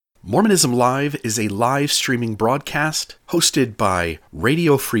Mormonism Live is a live streaming broadcast hosted by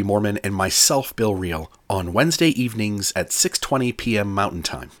Radio Free Mormon and myself, Bill Reel, on Wednesday evenings at 6:20 p.m. Mountain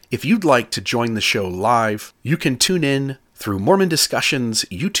Time. If you'd like to join the show live, you can tune in through Mormon Discussions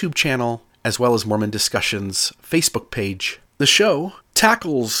YouTube channel as well as Mormon Discussions Facebook page. The show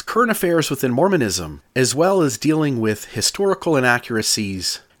tackles current affairs within Mormonism as well as dealing with historical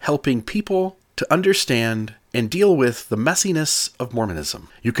inaccuracies, helping people to understand and deal with the messiness of Mormonism.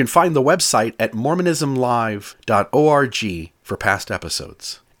 You can find the website at mormonismlive.org for past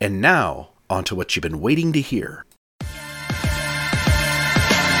episodes. And now, on to what you've been waiting to hear.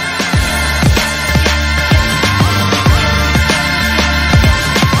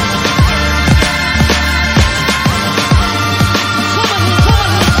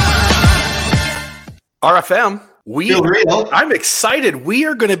 RFM, I'm excited. We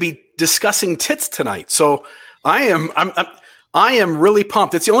are going to be discussing tits tonight. So I am really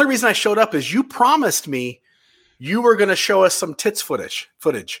pumped. It's the only reason I showed up is you promised me you were going to show us some tits footage.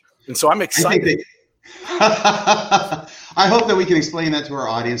 And so I'm excited. I hope that we can explain that to our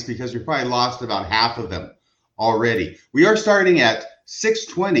audience because we've probably lost about half of them already. We are starting at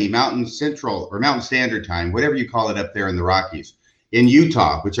 6:20 Mountain Central or Mountain Standard Time, whatever you call it up there in the Rockies, in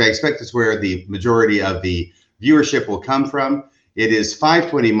Utah, which I expect is where the majority of the viewership will come from. It is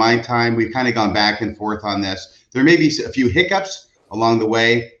 5:20 my time. We've kind of gone back and forth on this. There may be a few hiccups along the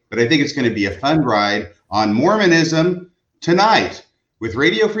way, but I think it's going to be a fun ride on Mormonism tonight with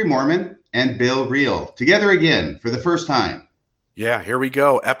Radio Free Mormon and Bill Reel together again for the first time. Yeah, here we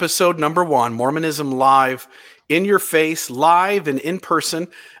go. Episode number 1, Mormonism Live, in your face, live and in person.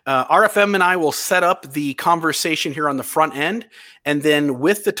 RFM and I will set up the conversation here on the front end. And then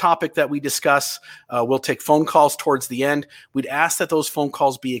with the topic that we discuss, we'll take phone calls towards the end. We'd ask that those phone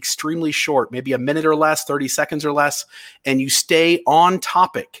calls be extremely short, maybe a minute or less, 30 seconds or less, and you stay on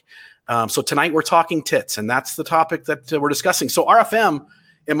topic. So tonight we're talking tits, and that's the topic that we're discussing. So RFM,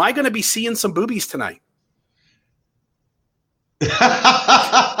 am I going to be seeing some boobies tonight?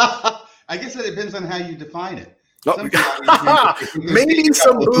 I guess it depends on how you define it. Maybe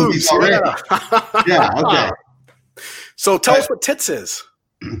some boobs. Yeah, okay. So tell us what tits is.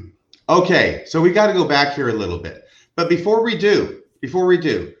 Okay, so we got to go back here a little bit. But before we do,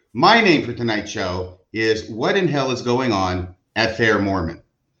 my name for tonight's show is What in Hell is Going On at Fair Mormon?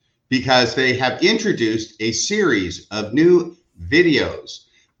 Because they have introduced a series of new videos,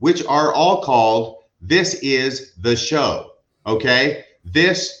 which are all called This Is the Show. Okay?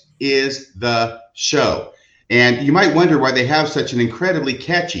 This is the show. And you might wonder why they have such an incredibly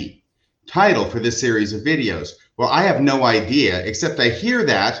catchy title for this series of videos. Well, I have no idea, except I hear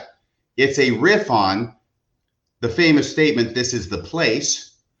that it's a riff on the famous statement, "This is the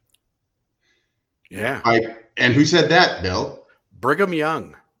place." Yeah. And who said that, Bill? Brigham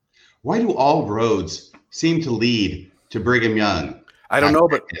Young. Why do all roads seem to lead to Brigham Young? I don't know,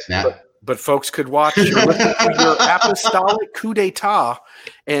 but folks could watch your apostolic coup d'etat,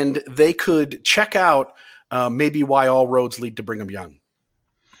 and they could check out maybe why all roads lead to Brigham Young.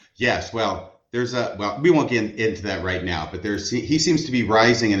 Yes, well, we won't get into that right now, but he seems to be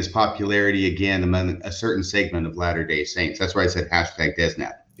rising in his popularity again among a certain segment of Latter-day Saints. That's why I said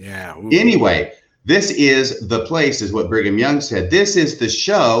 #DesNat. Yeah. Ooh. Anyway, this is the place, is what Brigham Young said. This is the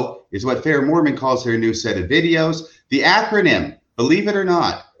show, is what Fair Mormon calls their new set of videos. The acronym, believe it or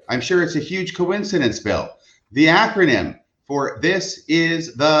not, I'm sure it's a huge coincidence, Bill. The acronym for This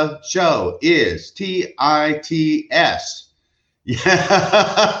Is the Show is TITS.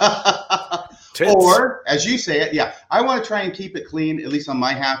 Yeah. Tits. Or, as you say it, yeah, I want to try and keep it clean, at least on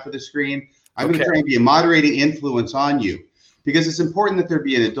my half of the screen. I'm going to try and be a moderating influence on you because it's important that there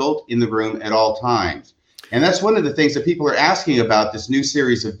be an adult in the room at all times. And that's one of the things that people are asking about this new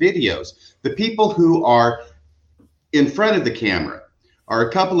series of videos. The people who are in front of the camera are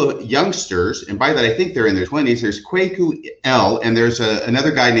a couple of youngsters, and by that I think they're in their 20s. There's Kwaku L, and there's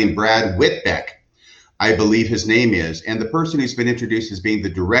another guy named Brad Whitbeck, I believe his name is. And the person who's been introduced as being the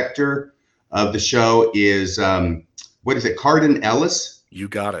director of the show is, Cardin Ellis? You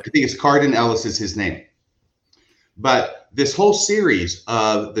got it. I think it's Cardin Ellis is his name. But this whole series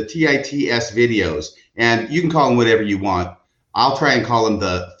of the TITS videos, and you can call them whatever you want. I'll try and call them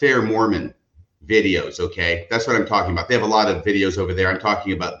the Fair Mormon videos, okay? That's what I'm talking about. They have a lot of videos over there. I'm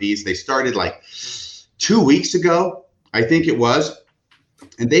talking about these. They started like 2 weeks ago, I think it was.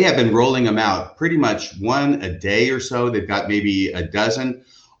 And they have been rolling them out pretty much one a day or so. They've got maybe a dozen,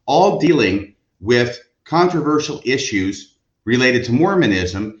 all dealing with controversial issues related to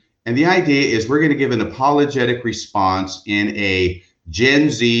Mormonism. And the idea is we're going to give an apologetic response in a Gen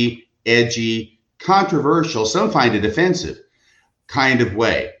Z, edgy, controversial, some find it offensive kind of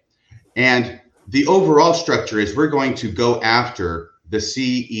way. And the overall structure is we're going to go after the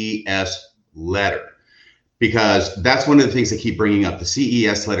CES letter, because that's one of the things they keep bringing up, the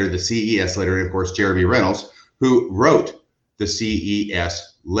CES letter, and of course, Jeremy Reynolds, who wrote the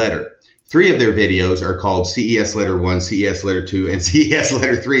CES letter. 3 of their videos are called CES letter 1, CES letter 2, and CES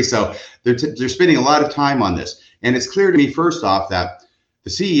letter 3. So they're spending a lot of time on this. And it's clear to me, first off, that the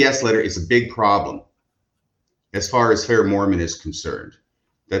CES letter is a big problem as far as Fair Mormon is concerned,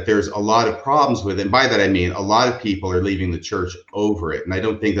 that there's a lot of problems with it. And by that, I mean, a lot of people are leaving the church over it. And I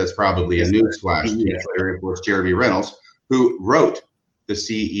don't think that's probably a newsflash. CES letter, of course, Jeremy Reynolds, who wrote the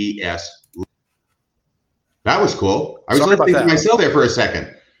CES letter. That was cool. I was listening to myself there for a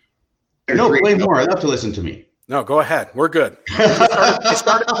second. No, play more. I'd love to listen to me. No, go ahead. We're good. I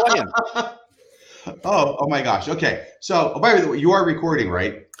started playing. Oh my gosh. Okay. So, by the way, you are recording,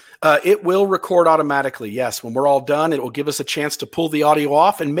 right? It will record automatically. Yes. When we're all done, it will give us a chance to pull the audio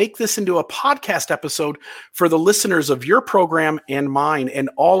off and make this into a podcast episode for the listeners of your program and mine and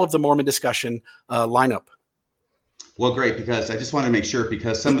all of the Mormon discussion lineup. Well, great, because I just want to make sure,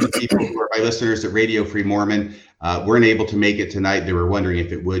 because some of the people who are my listeners at Radio Free Mormon weren't able to make it tonight. They were wondering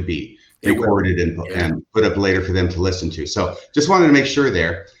if it would be recorded and put up later for them to listen to. So just wanted to make sure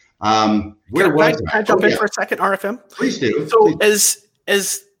there. Can I jump in for a second, RFM? Please do. So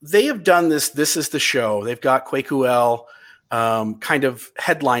as they have done this is the show. They've got Kwaku kind of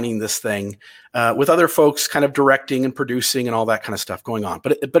headlining this thing with other folks kind of directing and producing and all that kind of stuff going on.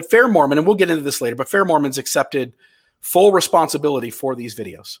 But Fair Mormon, and we'll get into this later, but Fair Mormon's accepted full responsibility for these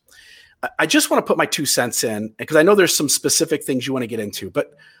videos. I just want to put my 2 cents in, because I know there's some specific things you want to get into,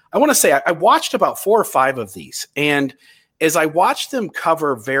 but I want to say I watched about 4 or 5 of these. And as I watched them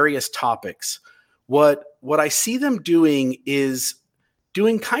cover various topics, what I see them doing is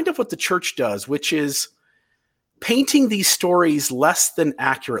doing kind of what the church does, which is painting these stories less than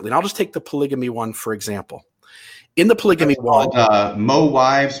accurately. And I'll just take the polygamy one, for example. In the polygamy one, Mo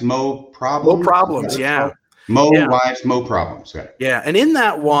wives, Mo problems. Mo problems, yeah. Wives, Mo problems. Okay. Yeah, and in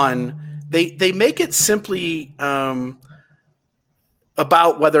that one, they make it simply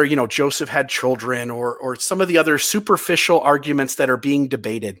about whether Joseph had children or some of the other superficial arguments that are being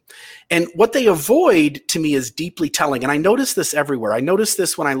debated. And what they avoid, to me, is deeply telling. And I notice this everywhere. I notice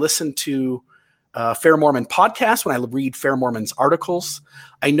this when I listen to Fair Mormon podcasts, when I read Fair Mormon's articles.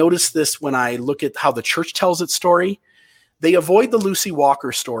 I notice this when I look at how the church tells its story. They avoid the Lucy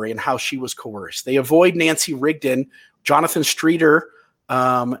Walker story and how she was coerced. They avoid Nancy Rigdon, Jonathan Streeter,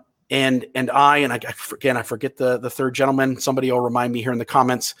 and I forget the third gentleman. Somebody will remind me here in the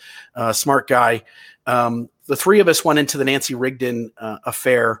comments. Smart guy. The 3 of us went into the Nancy Rigdon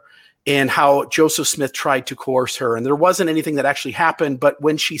affair and how Joseph Smith tried to coerce her. And there wasn't anything that actually happened, but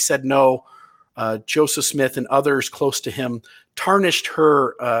when she said no, Joseph Smith and others close to him tarnished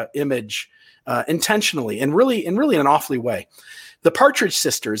her image intentionally and really in an awfully way. The Partridge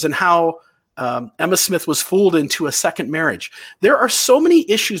Sisters and how Emma Smith was fooled into a second marriage. There are so many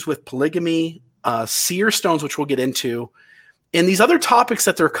issues with polygamy, seer stones, which we'll get into, and these other topics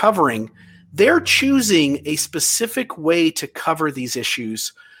that they're covering. They're choosing a specific way to cover these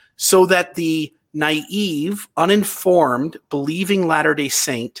issues so that the naive, uninformed, believing Latter-day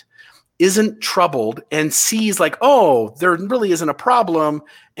Saint isn't troubled and sees like, oh, there really isn't a problem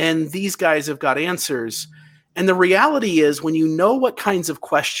and these guys have got answers. And the reality is, when you know what kinds of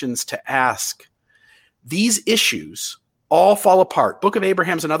questions to ask, these issues all fall apart. Book of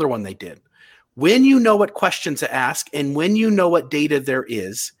Abraham's another one they did. When you know what questions to ask and when you know what data there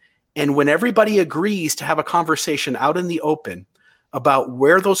is, and when everybody agrees to have a conversation out in the open about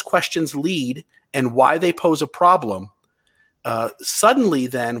where those questions lead and why they pose a problem, suddenly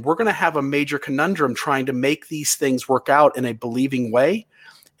then we're going to have a major conundrum trying to make these things work out in a believing way.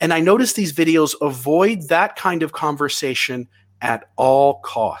 And I notice these videos avoid that kind of conversation at all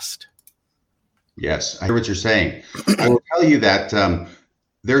cost. Yes, I hear what you're saying. I will tell you that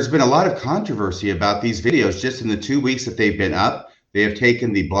there's been a lot of controversy about these videos just in the 2 weeks that they've been up. They have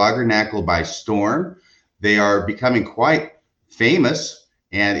taken the Bloggernacle by storm. They are becoming quite famous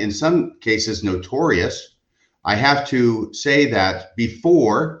and in some cases notorious. I have to say that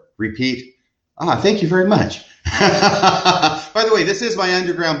thank you very much. By the way, this is my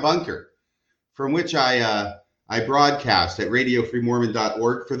underground bunker from which I broadcast at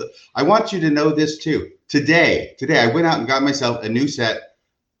radiofreemormon.org. I want you to know this too. Today I went out and got myself a new set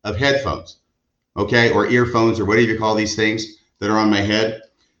of headphones, okay, or earphones or whatever you call these things that are on my head.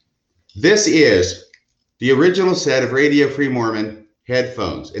 This is the original set of Radio Free Mormon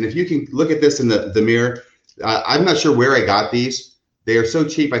headphones. And if you can look at this in the mirror, I'm not sure where I got these. They are so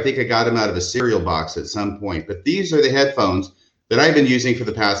cheap. I think I got them out of a cereal box at some point. But these are the headphones that I've been using for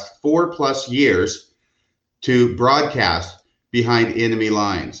the past 4+ years to broadcast behind enemy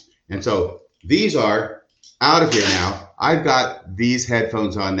lines. And so these are out of here now. I've got these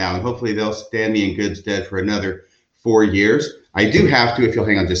headphones on now, and hopefully they'll stand me in good stead for another 4 years. I do have to, if you'll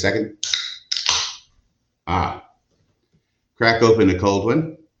hang on just a second. Crack open the cold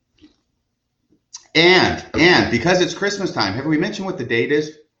one. And because it's Christmas time, have we mentioned what the date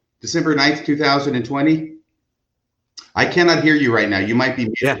is? December 9th, 2020? I cannot hear you right now. You might be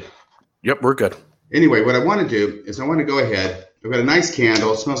muted. Yeah. Yep, we're good. Anyway, what I want to do is I want to go ahead. I've got a nice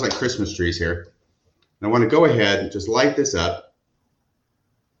candle. It smells like Christmas trees here. And I want to go ahead and just light this up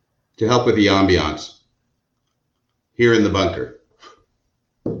to help with the ambiance here in the bunker.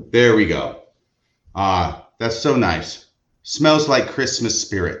 There we go. That's so nice. Smells like Christmas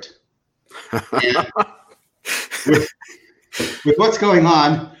spirit. with what's going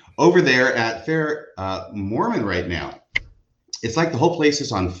on over there at Fair Mormon right now, it's like the whole place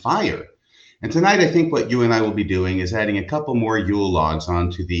is on fire. And tonight, I think what you and I will be doing is adding a couple more Yule logs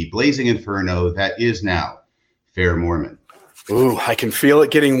onto the blazing inferno that is now Fair Mormon. Ooh, I can feel it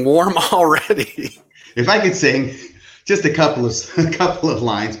getting warm already. If I could sing just a couple of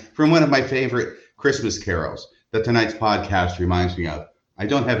lines from one of my favorite Christmas carols that tonight's podcast reminds me of. I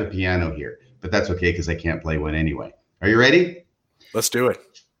don't have a piano here, but that's okay because I can't play one anyway. Are you ready? Let's do it.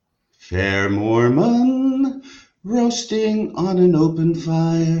 Fair Mormon, roasting on an open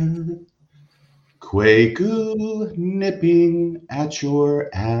fire, Quaku nipping at your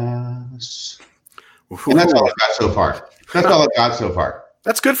ass. And that's all I've got so far.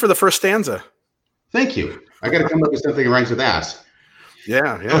 That's good for the first stanza. Thank you. I got to come up with something that rhymes with ass.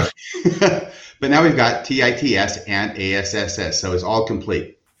 Yeah. But now we've got TITS and ASSS, so it's all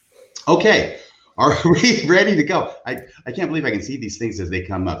complete. Okay, are we ready to go? I can't believe I can see these things as they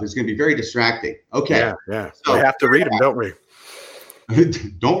come up. It's going to be very distracting. Okay. Yeah. So we have to read them, don't we?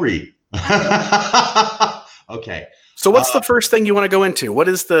 Don't read. Okay. So what's the first thing you want to go into? What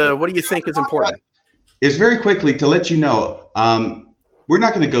do you think is important? Is very quickly to let you know, we're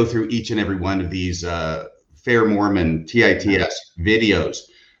not going to go through each and every one of these Fair Mormon TITS videos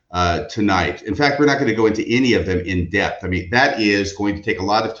tonight. In fact, we're not going to go into any of them in depth. I mean, that is going to take a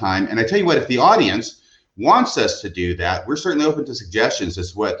lot of time. And I tell you what, if the audience wants us to do that, we're certainly open to suggestions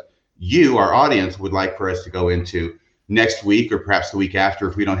as what you, our audience, would like for us to go into next week or perhaps the week after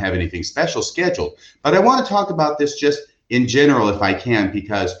if we don't have anything special scheduled. But I want to talk about this just in general if I can,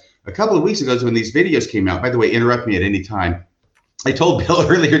 because a couple of weeks ago when these videos came out, by the way, interrupt me at any time. I told Bill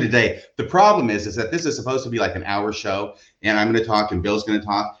earlier today, the problem is that this is supposed to be like an hour show, and I'm going to talk and Bill's going to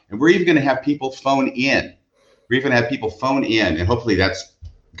talk, and we're even going to have people phone in. And hopefully that's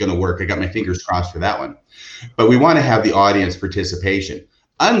going to work. I got my fingers crossed for that one. But we want to have the audience participation.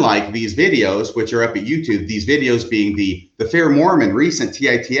 Unlike these videos, which are up at YouTube, these videos being the Fair Mormon recent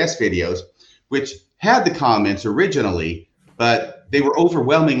TITS videos, which had the comments originally, but they were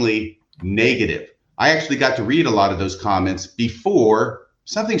overwhelmingly negative. I actually got to read a lot of those comments before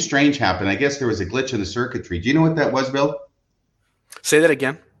something strange happened. I guess there was a glitch in the circuitry. Do you know what that was, Bill? Say that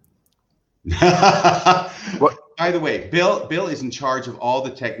again. What? By the way, Bill is in charge of all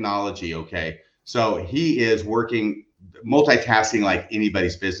the technology, okay? So he is working, multitasking like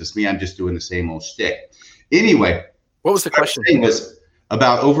anybody's business. Me, I'm just doing the same old shtick. Anyway. What was the question? It was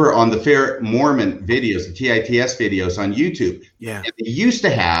about over on the Fair Mormon videos, the TITS videos on YouTube. Yeah. And they used to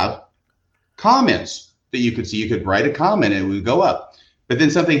have comments that you could see. You could write a comment and it would go up. But then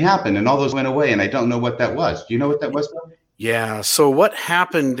something happened and all those went away, and I don't know what that was. Do you know what that was, Bill? Yeah. So what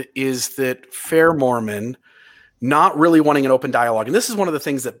happened is that Fair Mormon, not really wanting an open dialogue, and this is one of the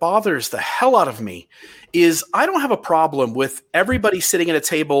things that bothers the hell out of me, is I don't have a problem with everybody sitting at a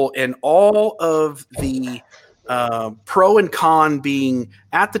table and all of the pro and con being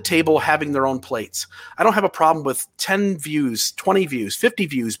at the table having their own plates. I don't have a problem with 10 views, 20 views, 50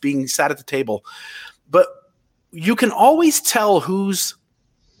 views being sat at the table. But you can always tell who's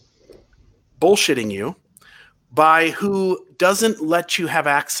bullshitting you by who doesn't let you have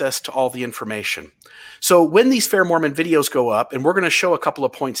access to all the information. So when these Fair Mormon videos go up, and we're going to show a couple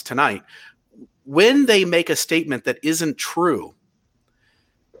of points tonight, when they make a statement that isn't true,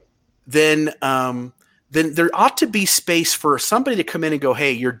 then there ought to be space for somebody to come in and go,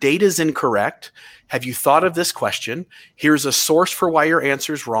 hey, your data is incorrect. Have you thought of this question? Here's a source for why your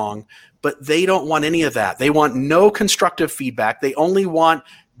answer is wrong. But they don't want any of that. They want no constructive feedback. They only want,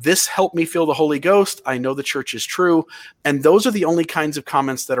 this helped me feel the Holy Ghost. I know the church is true. And those are the only kinds of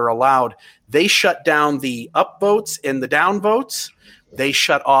comments that are allowed. They shut down the up votes and the down votes. They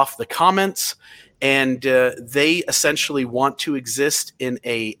shut off the comments. And they essentially want to exist in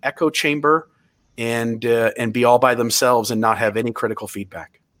a echo chamber and be all by themselves and not have any critical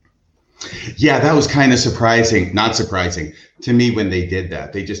feedback. Yeah, that was kind of surprising. Not surprising to me when they did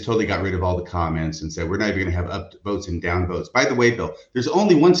that. They just totally got rid of all the comments and said, we're not even going to have up votes and down votes. By the way, Bill, there's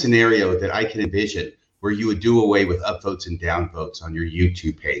only one scenario that I can envision where you would do away with up votes and down votes on your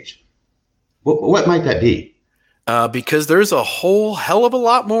YouTube page. What might that be? Because there's a whole hell of a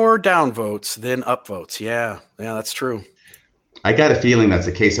lot more down votes than up votes. Yeah, that's true. I got a feeling that's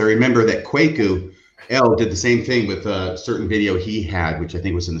the case. I remember that Kwaku L did the same thing with a certain video he had, which I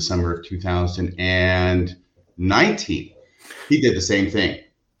think was in the summer of 2019. He did the same thing.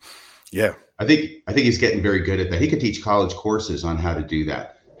 Yeah. I think he's getting very good at that. He could teach college courses on how to do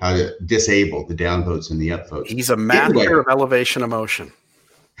that, how to disable the downvotes and the upvotes. He's a master of elevation emotion.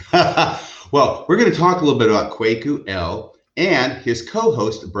 Well, we're going to talk a little bit about Kwaku L and his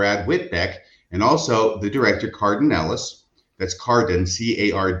co-host, Brad Whitbeck, and also the director, Carden Ellis. That's Carden,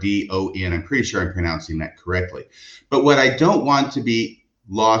 C-A-R-D-O-N. I'm pretty sure I'm pronouncing that correctly. But what I don't want to be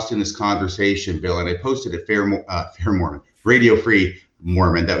lost in this conversation, Bill, and I posted at Fair Mormon, Radio Free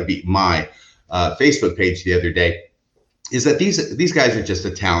Mormon, that would be my Facebook page the other day, is that these guys are just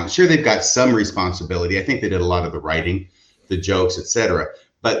a talent. Sure, they've got some responsibility. I think they did a lot of the writing, the jokes, etc.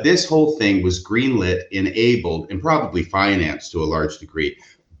 But this whole thing was greenlit, enabled, and probably financed to a large degree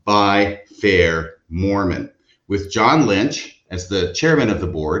by Fair Mormon, with John Lynch as the chairman of the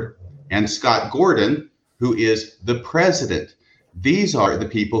board and Scott Gordon, who is the president. These are the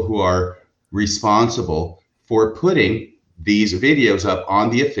people who are responsible for putting these videos up on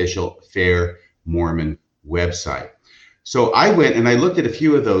the official Fair Mormon website. So I went and I looked at a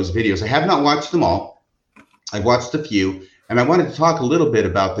few of those videos. I have not watched them all. I've watched a few, and I wanted to talk a little bit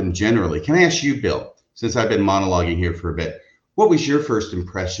about them generally. Can I ask you, Bill, since I've been monologuing here for a bit, what was your first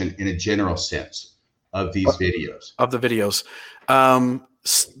impression in a general sense of these videos? Of the videos.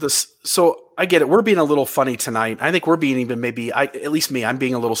 So I get it. We're being a little funny tonight. I think we're being even at least me, I'm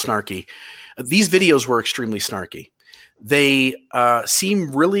being a little snarky. These videos were extremely snarky. They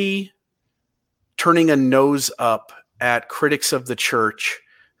seem really turning a nose up at critics of the church,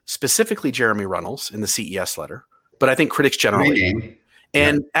 specifically Jeremy Runnels in the CES letter, but I think critics generally,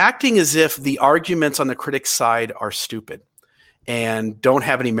 and acting as if the arguments on the critics' side are stupid and don't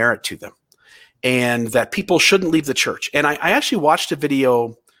have any merit to them, and that people shouldn't leave the church. And I actually watched a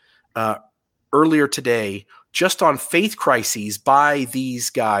video earlier today just on faith crises by these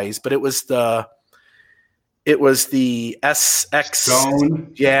guys, but it was the SX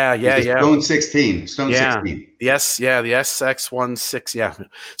Stone. Yeah. Stone 16. Stone 16. Yes, the SX16. Yeah.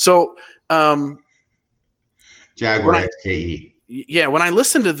 So Jaguar XKE. Yeah, when I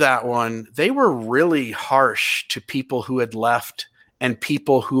listened to that one, they were really harsh to people who had left and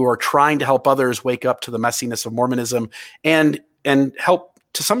people who are trying to help others wake up to the messiness of Mormonism and help,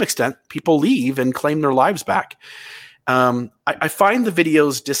 to some extent, people leave and claim their lives back. I find the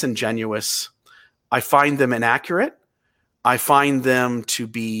videos disingenuous. I find them inaccurate. I find them to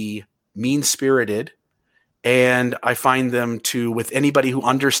be mean-spirited. And I find them to, with anybody who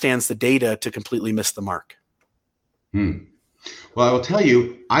understands the data, to completely miss the mark. Well, I will tell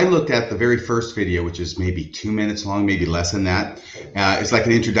you, I looked at the very first video, which is maybe 2 minutes long, maybe less than that. It's like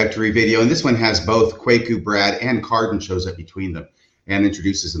an introductory video. And this one has both Kwaku, Brad, and Carden shows up between them and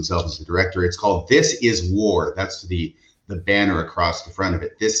introduces himself as the director. It's called This Is War. That's the banner across the front of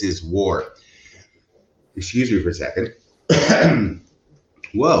it. This is War. Excuse me for a second.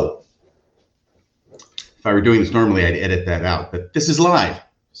 Whoa. If I were doing this normally, I'd edit that out. But this is live,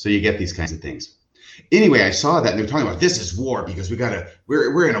 so you get these kinds of things. Anyway, I saw that and they were talking about this is war because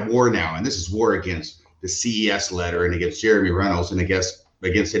we're in a war now, and this is war against the CES letter and against Jeremy Runnels and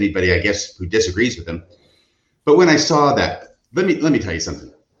against anybody, I guess, who disagrees with him. But when I saw that, let me tell you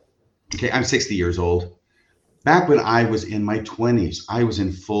something. Okay, I'm 60 years old. Back when I was in my 20s, I was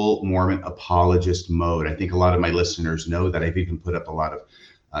in full Mormon apologist mode. I think a lot of my listeners know that I've even put up a lot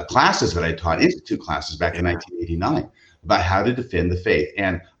of classes that I taught, institute classes back in 1989 about how to defend the faith.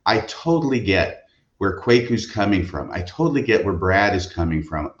 And I totally get where Kwaku's coming from. I totally get where Brad is coming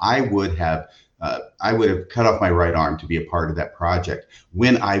from. I would have cut off my right arm to be a part of that project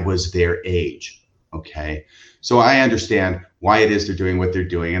when I was their age. Okay, so I understand why it is they're doing what they're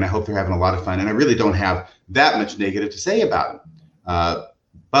doing, and I hope they're having a lot of fun. And I really don't have that much negative to say about them.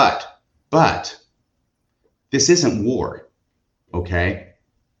 But this isn't war. Okay,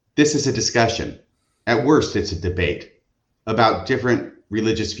 this is a discussion. At worst, it's a debate about different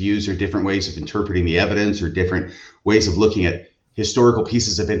religious views or different ways of interpreting the evidence or different ways of looking at historical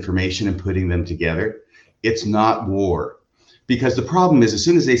pieces of information and putting them together. It's not war. Because the problem is, as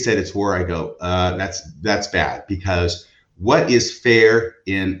soon as they said it's war, I go, that's bad. Because what is fair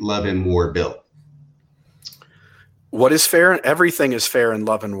in love and war, Bill? What is fair? Everything is fair in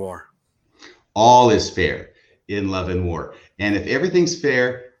love and war. All is fair in love and war. And if everything's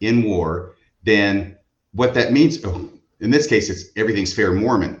fair in war, then what that means, in this case, it's everything's fair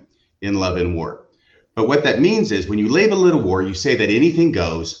Mormon in love and war. But what that means is when you label it a war, you say that anything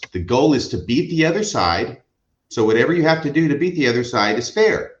goes. The goal is to beat the other side. So whatever you have to do to beat the other side is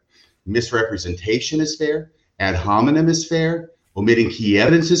fair. Misrepresentation is fair. Ad hominem is fair. Omitting key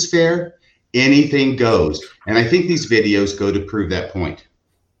evidence is fair. Anything goes. And I think these videos go to prove that point.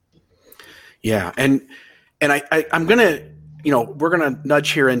 Yeah. And I'm going to, we're going to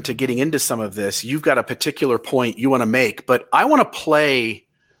nudge here into getting into some of this. You've got a particular point you want to make, but I want to play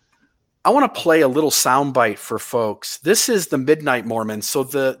a little soundbite for folks. This is the Midnight Mormons. So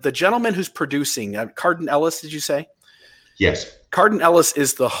the gentleman who's producing, Cardon Ellis, did you say? Yes. Cardon Ellis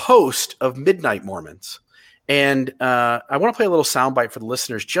is the host of Midnight Mormons. And I want to play a little soundbite for the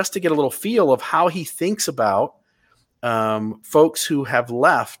listeners just to get a little feel of how he thinks about folks who have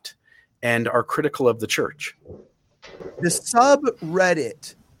left and are critical of the church. The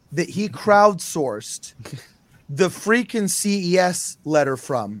subreddit that he crowdsourced the freaking CES letter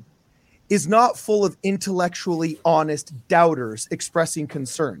from is not full of intellectually honest doubters expressing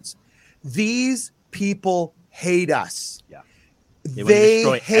concerns. These people hate us. Yeah.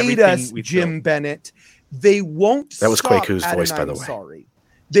 They hate us, Jim Bennett. They won't That was stop Kwaku's at voice, an by the I'm way. Sorry.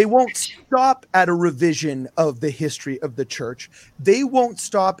 They won't stop at a revision of the history of the church. They won't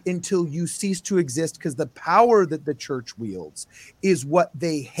stop until you cease to exist, because the power that the church wields is what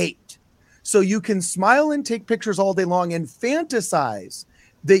they hate. So you can smile and take pictures all day long and fantasize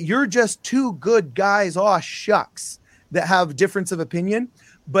that you're just two good guys, aw shucks, that have difference of opinion.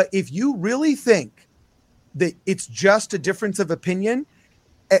 But if you really think that it's just a difference of opinion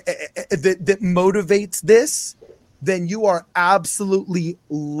that motivates this, then you are absolutely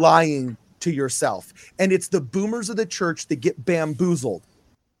lying to yourself. And it's the boomers of the church that get bamboozled.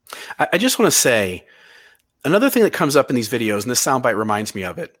 I just want to say another thing that comes up in these videos, and this soundbite reminds me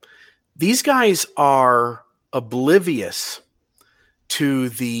of it. These guys are oblivious to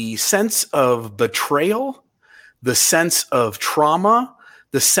the sense of betrayal, the sense of trauma,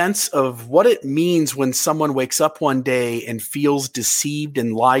 the sense of what it means when someone wakes up one day and feels deceived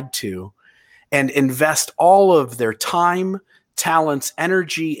and lied to, and invest all of their time, talents,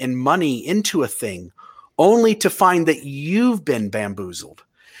 energy, and money into a thing, only to find that you've been bamboozled.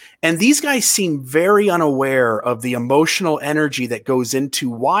 And these guys seem very unaware of the emotional energy that goes into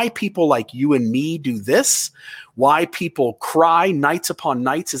why people like you and me do this, why people cry nights upon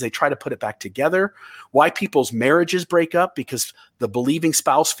nights as they try to put it back together, why people's marriages break up because the believing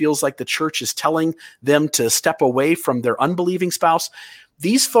spouse feels like the church is telling them to step away from their unbelieving spouse.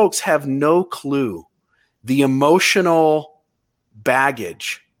 These folks have no clue the emotional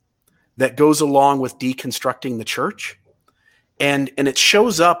baggage that goes along with deconstructing the church. And it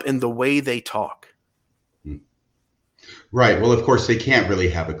shows up in the way they talk. Right. Well, of course, they can't really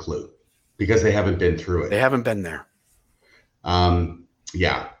have a clue because they haven't been through it. They haven't been there.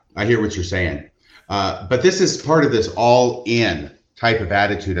 Yeah, I hear what you're saying. But this is part of this all-in type of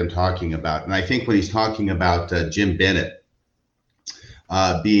attitude I'm talking about. And I think when he's talking about Jim Bennett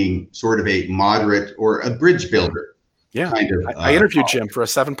being sort of a moderate or a bridge builder. Yeah, kind of, I interviewed Jim for a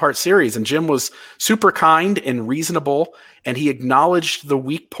 7-part series, and Jim was super kind and reasonable, and he acknowledged the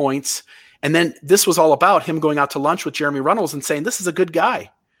weak points. And then this was all about him going out to lunch with Jeremy Runnels and saying, this is a good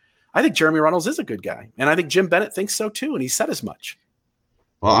guy. I think Jeremy Runnels is a good guy. And I think Jim Bennett thinks so too, and he said as much.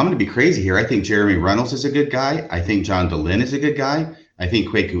 Well, I'm going to be crazy here. I think Jeremy Runnels is a good guy. I think John Dehlin is a good guy. I think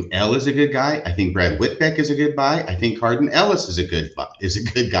Kwaku L is a good guy. I think Brad Whitbeck is a good guy. I think Cardon Ellis is a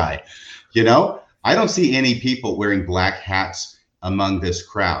good guy. You know, I don't see any people wearing black hats among this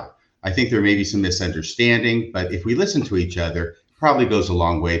crowd. I think there may be some misunderstanding, but if we listen to each other, it probably goes a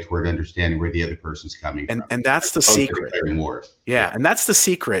long way toward understanding where the other person's coming from. And that's the secret. More. Yeah, and that's the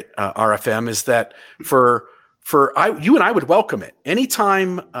secret, RFM, is that you and I would welcome it.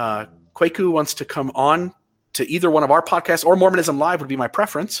 Anytime Kwaku wants to come on to either one of our podcasts, or Mormonism Live would be my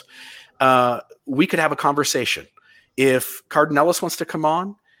preference, we could have a conversation. If Cardon Ellis wants to come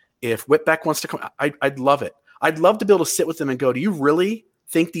on, if Whitbeck wants to come, I'd love it. I'd love to be able to sit with them and go, do you really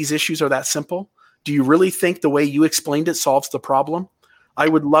think these issues are that simple? Do you really think the way you explained it solves the problem? I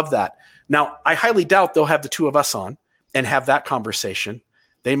would love that. Now, I highly doubt they'll have the two of us on and have that conversation.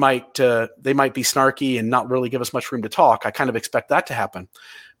 They might be snarky and not really give us much room to talk. I kind of expect that to happen,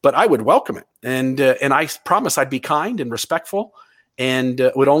 but I would welcome it. And I promise I'd be kind and respectful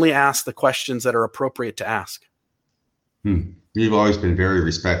and would only ask the questions that are appropriate to ask. You've always been very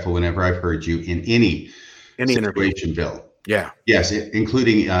respectful whenever I've heard you in any situation, interview. Bill. Yeah. Yes,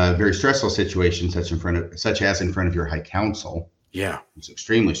 including very stressful situations, such as in front of your high council. Yeah. It's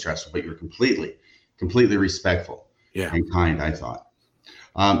extremely stressful, but you're completely respectful Yeah. and kind, I thought.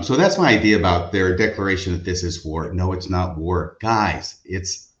 So that's my idea about their declaration that this is war. No, it's not war. Guys,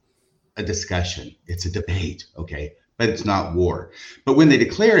 it's a discussion. It's a debate, okay? But it's not war. But when they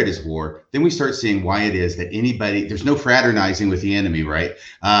declare it as war, then we start seeing why it is that there's no fraternizing with the enemy, right?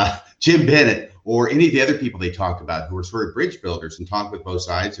 Jim Bennett or any of the other people they talk about who are sort of bridge builders and talk with both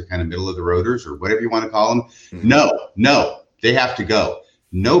sides, or kind of middle of the roaders or whatever you want to call them. Mm-hmm. No, they have to go.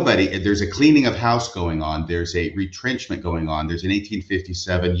 There's a cleaning of house going on. There's a retrenchment going on. There's an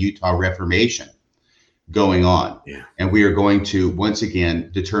 1857 Utah Reformation going on. Yeah. And we are going to, once again,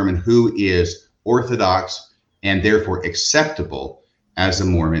 determine who is orthodox and therefore acceptable as a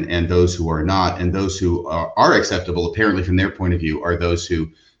Mormon, and those who are not. And those who are acceptable, apparently from their point of view, are those who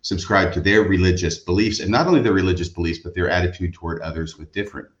subscribe to their religious beliefs, and not only their religious beliefs, but their attitude toward others with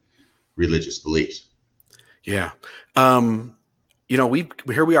different religious beliefs. Yeah.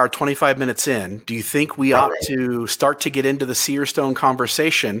 Here we are 25 minutes in. Do you think we ought to start to get into the Seer Stone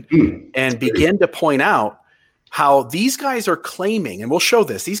conversation and begin to point out how these guys are claiming, and we'll show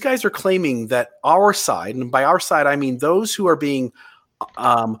this, these guys are claiming that our side, and by our side, I mean those who are being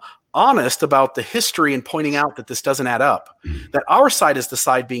honest about the history and pointing out that this doesn't add up, that our side is the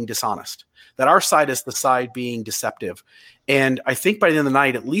side being dishonest, that our side is the side being deceptive. And I think by the end of the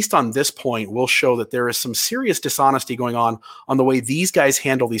night, at least on this point, we'll show that there is some serious dishonesty going on the way these guys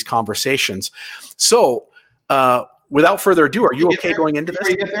handle these conversations. So without further ado, are you okay going into this?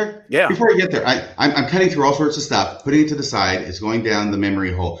 Before you get there? Yeah. Before you get there, I'm cutting through all sorts of stuff, putting it to the side. It's going down the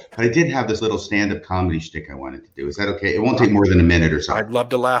memory hole. But I did have this little stand-up comedy shtick I wanted to do. Is that okay? It won't take more than a minute or so. I'd love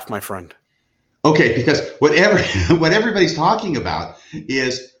to laugh, my friend. Okay, because what everybody's talking about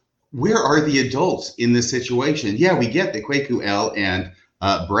is, where are the adults in this situation? Yeah, we get that Kwaku El and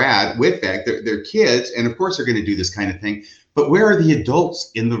Brad Whitbeck, they're kids, and of course they're going to do this kind of thing. But where are the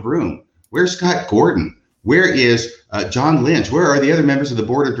adults in the room? Where's Scott Gordon? Where is John Lynch? Where are the other members of the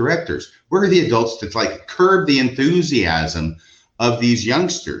board of directors? Where are the adults that curb the enthusiasm of these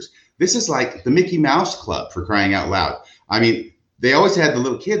youngsters? This is like the Mickey Mouse Club, for crying out loud. I mean, they always had the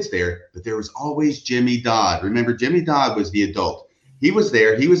little kids there, but there was always Jimmy Dodd. Remember, Jimmy Dodd was the adult. He was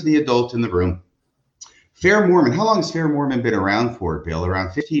there. He was the adult in the room. Fair Mormon. How long has Fair Mormon been around for, Bill?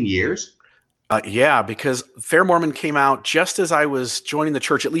 Around 15 years? Yeah, because Fair Mormon came out just as I was joining the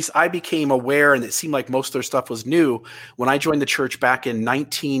church. At least I became aware, and it seemed like most of their stuff was new when I joined the church back in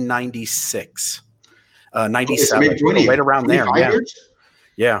 1996, 97, right around there.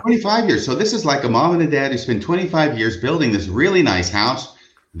 Yeah. 25 years. So this is like a mom and a dad who spent 25 years building this really nice house.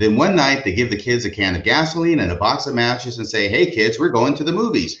 Then one night they give the kids a can of gasoline and a box of matches and say, "Hey kids, we're going to the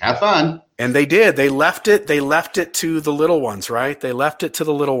movies. Have fun." And they did. They left it to the little ones, right? They left it to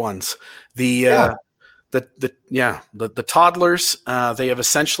the little ones. The toddlers, they have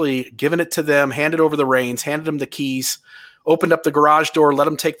essentially given it to them, handed over the reins, handed them the keys, opened up the garage door, let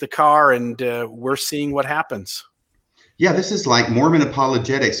them take the car, and we're seeing what happens. Yeah, this is like Mormon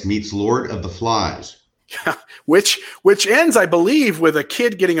apologetics meets Lord of the Flies. Yeah, which ends, I believe, with a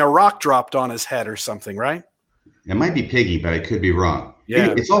kid getting a rock dropped on his head or something, right? It might be Piggy, but I could be wrong.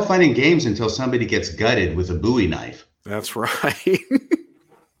 Yeah, it's all fun and games until somebody gets gutted with a Bowie knife. That's right.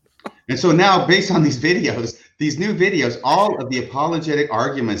 And so now, based on these new videos, all of the apologetic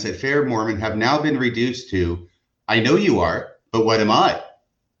arguments at Fair Mormon have now been reduced to, "I know you are, but what am I?"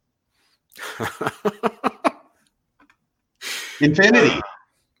 Infinity.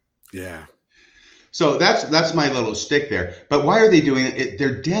 Yeah. So that's my little shtick there. But why are they doing it?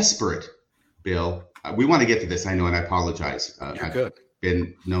 They're desperate, Bill. We want to get to this, I know, and I apologize. Good.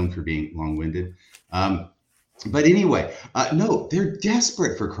 Been known for being long-winded. But anyway, no, they're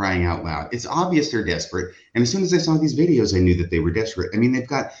desperate, for crying out loud. It's obvious they're desperate. And as soon as I saw these videos, I knew that they were desperate. I mean, they've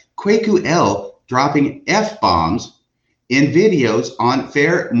got Kwaku El dropping F-bombs in videos on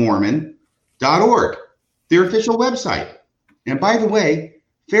fairmormon.org, their official website. And by the way,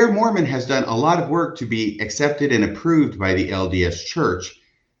 Fair Mormon has done a lot of work to be accepted and approved by the LDS Church.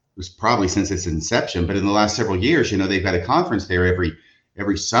 It was probably since its inception, but in the last several years, they've got a conference there every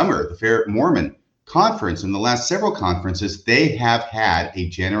summer, the Fair Mormon Conference. In the last several conferences, they have had a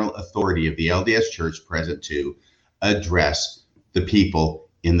general authority of the LDS Church present to address the people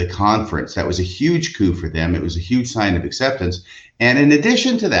in the conference. That was a huge coup for them. It was a huge sign of acceptance. And in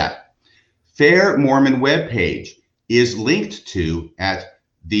addition to that, Fair Mormon webpage is linked to at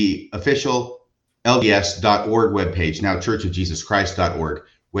the official LDS.org webpage, now churchofjesuschrist.org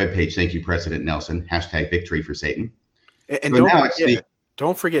webpage. Thank you, President Nelson. #victory for Satan. And so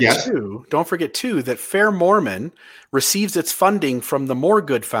Don't forget Yes. too that Fair Mormon receives its funding from the More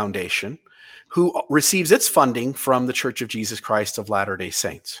Good Foundation, who receives its funding from the Church of Jesus Christ of Latter-day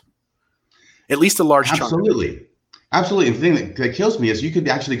Saints. At least a large chunk. Absolutely. Absolutely. And the thing that kills me is you could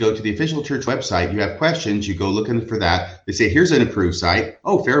actually go to the official church website. You have questions. You go looking for that. They say, here's an approved site.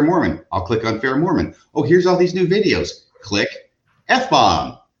 Oh, Fair Mormon. I'll click on Fair Mormon. Oh, here's all these new videos. Click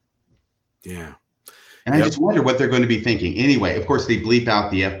F-bomb. Yeah. And I just wonder what they're going to be thinking. Anyway, of course, they bleep out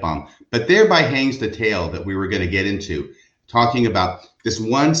the F-bomb. But thereby hangs the tale that we were going to get into, talking about this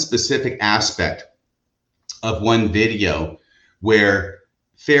one specific aspect of one video where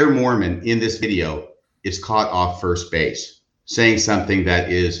Fair Mormon in this video is caught off first base, saying something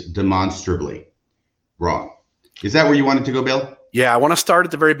that is demonstrably wrong. Is that where you wanted to go, Bill? Yeah, I want to start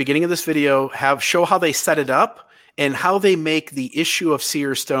at the very beginning of this video, show how they set it up and how they make the issue of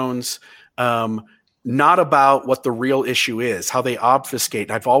seer stones not about what the real issue is, how they obfuscate.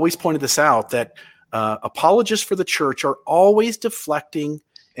 And I've always pointed this out, that apologists for the church are always deflecting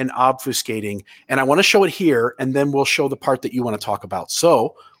and obfuscating. And I want to show it here, and then we'll show the part that you want to talk about.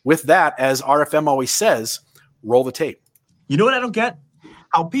 So with that, as RFM always says, roll the tape. You know what I don't get?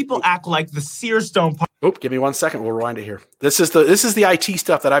 How people act like the seer stone part. Oh, give me 1 second. We'll rewind it here. This is the IT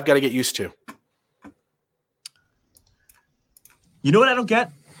stuff that I've got to get used to. You know what I don't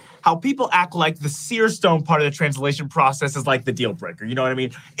get? How people act like the seer stone part of the translation process is like the deal breaker. You know what I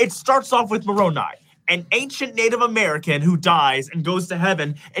mean? It starts off with Moroni, an ancient Native American who dies and goes to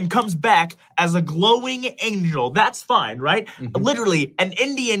heaven and comes back as a glowing angel. That's fine, right? Mm-hmm. Literally, an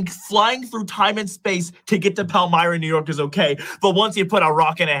Indian flying through time and space to get to Palmyra, New York is okay. But once you put a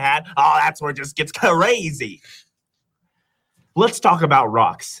rock in a hat, oh, that's where it just gets crazy. Let's talk about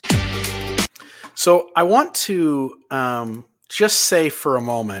rocks. So I want to just say for a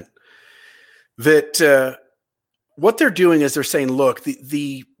moment that what they're doing is they're saying, look,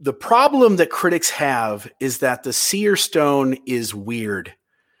 the problem that critics have is that the seer stone is weird.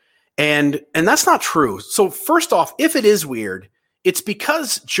 And that's not true. So first off, if it is weird, it's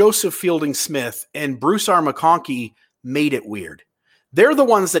because Joseph Fielding Smith and Bruce R. McConkie made it weird. They're the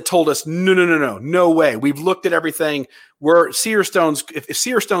ones that told us, no way. We've looked at everything. We're seer stones. If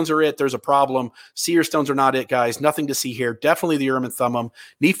seer stones are it, there's a problem. Seer stones are not it, guys. Nothing to see here. Definitely the Urim and Thummim,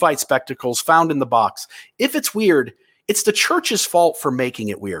 Nephite spectacles found in the box. If it's weird, it's the church's fault for making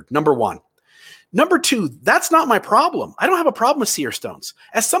it weird. Number one. Number two, that's not my problem. I don't have a problem with seer stones.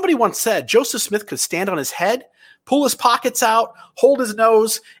 As somebody once said, Joseph Smith could stand on his head, pull his pockets out, hold his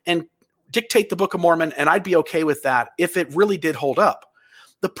nose, and dictate the Book of Mormon, and I'd be okay with that if it really did hold up.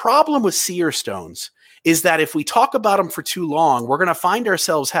 The problem with seer stones is that if we talk about them for too long, we're going to find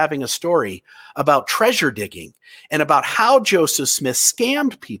ourselves having a story about treasure digging and about how Joseph Smith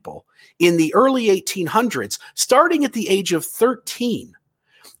scammed people in the early 1800s, starting at the age of 13,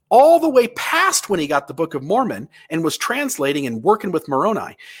 all the way past when he got the Book of Mormon and was translating and working with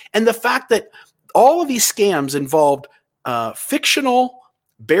Moroni. And the fact that all of these scams involved fictional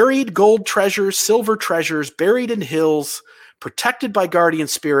buried gold treasures, silver treasures, buried in hills, protected by guardian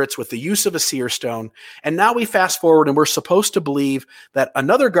spirits with the use of a seer stone. And now we fast forward and we're supposed to believe that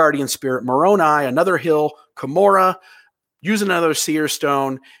another guardian spirit, Moroni, another hill, Cumorah, use another seer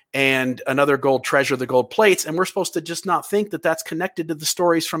stone and another gold treasure, the gold plates. And we're supposed to just not think that that's connected to the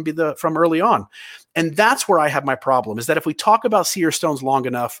stories from early on. And that's where I have my problem, is that if we talk about seer stones long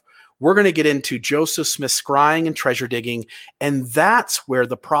enough, we're going to get into Joseph Smith scrying and treasure digging, and that's where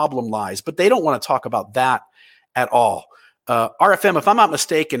the problem lies. But they don't want to talk about that at all. RFM, if I'm not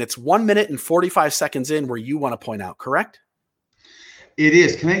mistaken, it's 1 minute and 45 seconds in where you want to point out, correct? It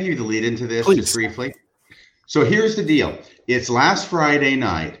is. Can I give you the lead into this just briefly? So here's the deal. It's last Friday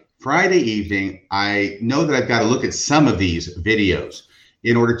night, Friday evening. I know that I've got to look at some of these videos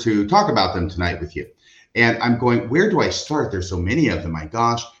in order to talk about them tonight with you. And I'm going, where do I start? There's so many of them, my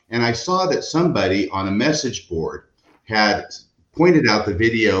gosh. And I saw that somebody on a message board had pointed out the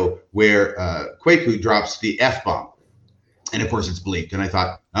video where Kwaku drops the F-bomb. And of course it's bleeped. And I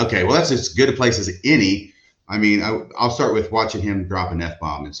thought, okay, well, that's as good a place as any. I mean, I'll start with watching him drop an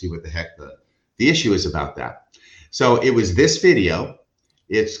F-bomb and see what the heck the issue is about that. So it was this video.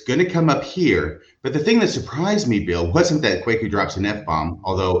 It's going to come up here. But the thing that surprised me, Bill, wasn't that Kwaku drops an F-bomb,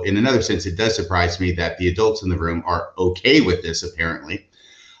 although in another sense, it does surprise me that the adults in the room are okay with this, apparently.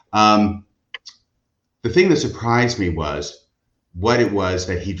 The thing that surprised me was what it was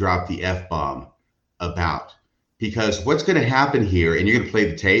that he dropped the F-bomb about. Because what's going to happen here, and you're going to play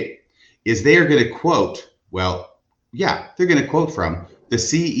the tape, is they are going to quote, well, yeah, they're going to quote from the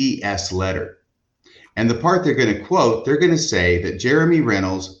CES letter. And the part they're going to quote, they're going to say that Jeremy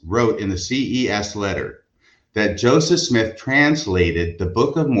Reynolds wrote in the CES letter that Joseph Smith translated the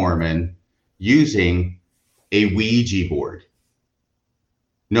Book of Mormon using a Ouija board.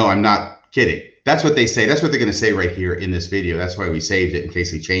 No, I'm not kidding. That's what they say. That's what they're going to say right here in this video. That's why we saved it in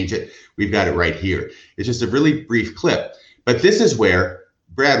case they change it. We've got it right here. It's just a really brief clip. But this is where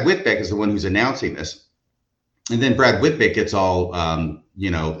Brad Whitbeck is the one who's announcing this. And then Brad Whitbeck gets all,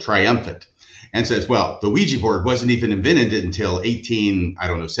 triumphant and says, well, the Ouija board wasn't even invented until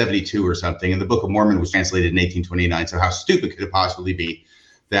 72 or something. And the Book of Mormon was translated in 1829. So how stupid could it possibly be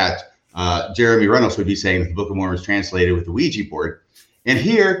that Jeremy Reynolds would be saying that the Book of Mormon was translated with the Ouija board? And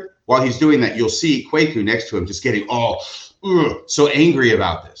here, while he's doing that, you'll see Kwaku next to him just getting all so angry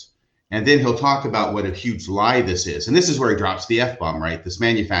about this. And then he'll talk about what a huge lie this is. And this is where he drops the F-bomb, right? This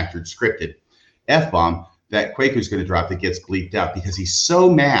manufactured, scripted F-bomb that Kwaku's going to drop that gets bleeped out because he's so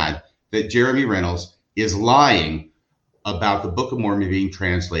mad that Jeremy Reynolds is lying about the Book of Mormon being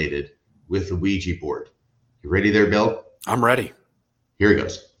translated with the Ouija board. You ready there, Bill? I'm ready. Here it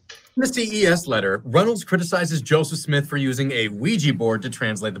goes. In the CES letter, Reynolds criticizes Joseph Smith for using a Ouija board to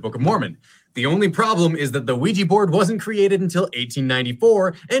translate the Book of Mormon. The only problem is that the Ouija board wasn't created until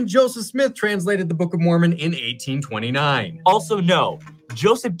 1894, and Joseph Smith translated the Book of Mormon in 1829. Also, no,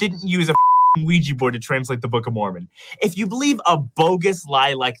 Joseph didn't use a Ouija board to translate the Book of Mormon. If you believe a bogus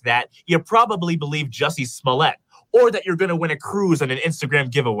lie like that, you probably believe Jussie Smollett, or that you're going to win a cruise on an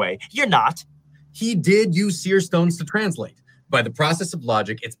Instagram giveaway. You're not. He did use seer stones to translate. By the process of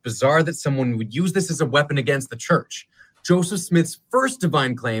logic, it's bizarre that someone would use this as a weapon against the church. Joseph Smith's first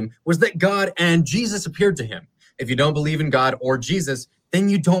divine claim was that God and Jesus appeared to him. If you don't believe in God or Jesus, then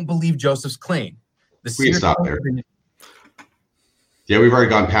you don't believe Joseph's claim. We stop there. Yeah, we've already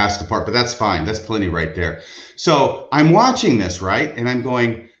gone past the part, but that's fine. That's plenty right there. So I'm watching this, right? And I'm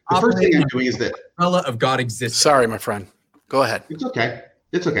going, the first thing I'm doing is that umbrella of God exists. Sorry, my friend. Go ahead. It's okay.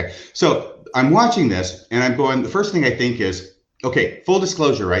 It's okay. So I'm watching this and I'm going, the first thing I think is, okay, full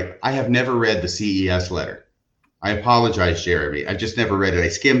disclosure, right? I have never read the CES letter. I apologize, Jeremy. I've just never read it. I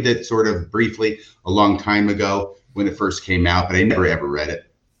skimmed it sort of briefly a long time ago when it first came out, but I never ever read it.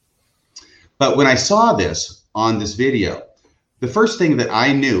 But when I saw this on this video, the first thing that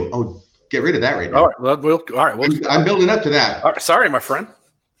I knew, get rid of that right now. All right. I'm building up to that. All right, sorry, my friend.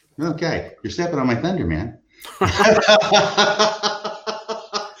 Okay. You're stepping on my thunder, man.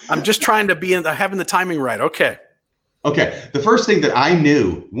 I'm just trying to be having the timing right. Okay. Okay. The first thing that I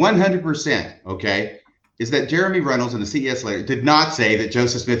knew 100%, okay, is that Jeremy Reynolds in the CES letter did not say that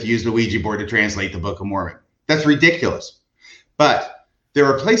Joseph Smith used a Ouija board to translate the Book of Mormon. That's ridiculous. But there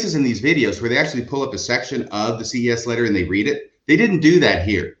are places in these videos where they actually pull up a section of the CES letter and they read it. They didn't do that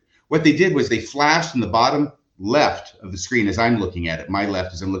here. What they did was they flashed in the bottom left of the screen as I'm looking at it, my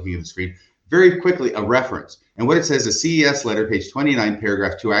left as I'm looking at the screen, very quickly a reference. And what it says is CES letter, page 29,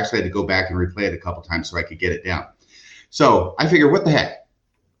 paragraph 2. I actually had to go back and replay it a couple times so I could get it down. So I figure, what the heck?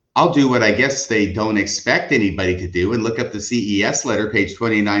 I'll do what I guess they don't expect anybody to do and look up the CES letter, page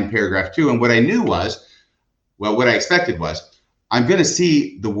 29, paragraph 2. And what I knew was, well, what I expected was, I'm going to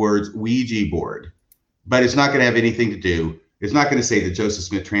see the words Ouija board, but it's not going to have anything to do. It's not going to say that Joseph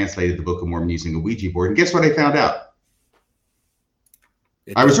Smith translated the Book of Mormon using a Ouija board. And guess what I found out?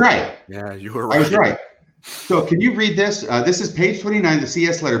 I was right. Yeah, you were right. I was right. So can you read this? This is page 29, the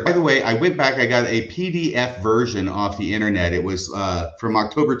CS letter. By the way, I went back. I got a PDF version off the internet. It was from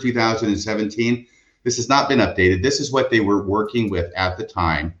October 2017. This has not been updated. This is what they were working with at the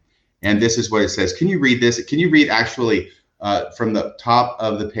time. And this is what it says. Can you read this? Can you read actually from the top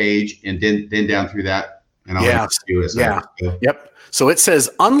of the page and then down through that? And I'll do it. Yep. So it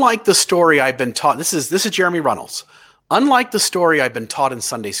says, unlike the story I've been taught, this is Jeremy Reynolds. Unlike the story I've been taught in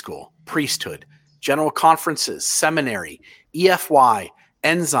Sunday school, priesthood, general conferences, seminary, EFY,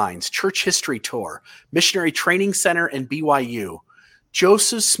 Ensigns, church history tour, missionary training center, and BYU,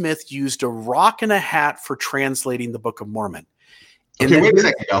 Joseph Smith used a rock and a hat for translating the Book of Mormon. Okay, wait a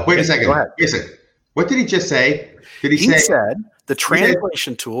second, Bill. Wait a second. Go ahead. Wait a second. What did he just say? Did He said the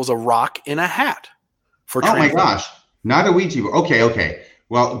translation tool is a rock in a hat. Oh my gosh, not a Ouija board. Okay.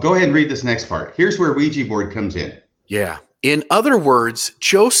 Well, go ahead and read this next part. Here's where Ouija board comes in. Yeah. In other words,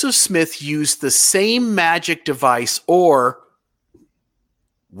 Joseph Smith used the same magic device or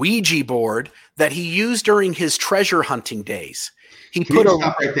Ouija board that he used during his treasure hunting days. Can you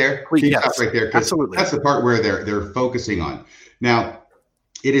stop right there? Stop right there? Absolutely. That's the part where they're focusing on. Now,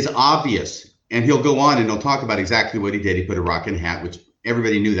 it is obvious, and he'll go on and he'll talk about exactly what he did. He put a rock in a hat, which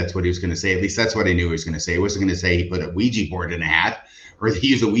everybody knew that's what he was going to say. At least that's what I knew he was going to say. He wasn't going to say he put a Ouija board in a hat or he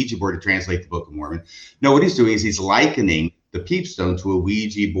used a Ouija board to translate the Book of Mormon. No, what he's doing is he's likening the peepstone to a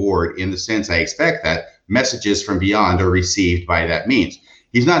Ouija board in the sense I expect that messages from beyond are received by that means.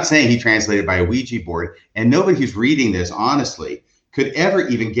 He's not saying he translated by a Ouija board, and nobody who's reading this honestly could ever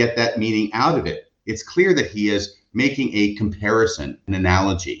even get that meaning out of it. It's clear that he is making a comparison, an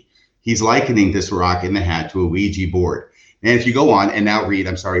analogy. He's likening this rock in the hat to a Ouija board. And if you go on and now read,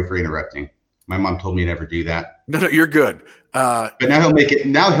 I'm sorry for interrupting. My mom told me to never do that. No, you're good. But now he'll make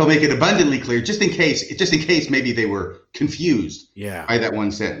it abundantly clear, just in case maybe they were confused by that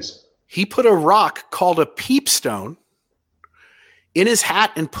one sentence. He put a rock called a peepstone in his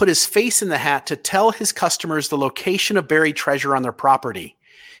hat and put his face in the hat to tell his customers the location of buried treasure on their property.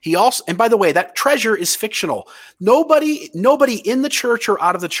 He also, and by the way, that treasure is fictional. Nobody in the church or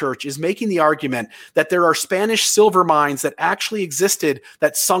out of the church is making the argument that there are Spanish silver mines that actually existed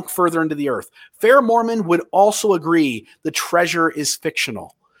that sunk further into the earth. Fair Mormon would also agree the treasure is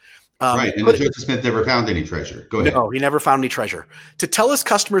fictional. Right, and Joseph Smith never found any treasure. Go ahead. No, he never found any treasure. To tell his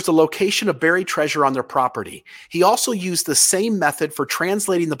customers the location of buried treasure on their property, he also used the same method for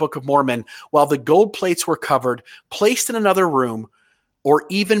translating the Book of Mormon while the gold plates were covered, placed in another room, or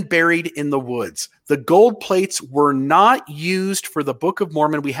even buried in the woods. The gold plates were not used for the Book of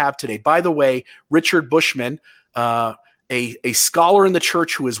Mormon we have today. By the way, Richard Bushman, a scholar in the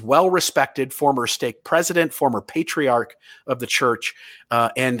church who is well-respected, former stake president, former patriarch of the church,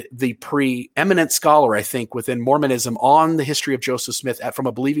 and the preeminent scholar, I think, within Mormonism on the history of Joseph Smith from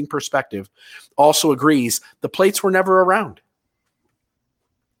a believing perspective, also agrees the plates were never around.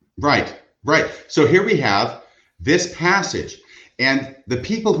 Right. So here we have this passage. And the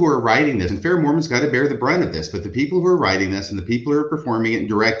people who are writing this, and Fair Mormon's got to bear the brunt of this, but the people who are writing this and the people who are performing it and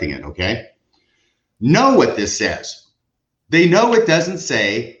directing it, okay, know what this says. They know it doesn't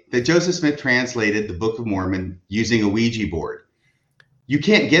say that Joseph Smith translated the Book of Mormon using a Ouija board. You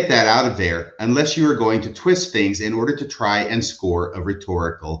can't get that out of there unless you are going to twist things in order to try and score a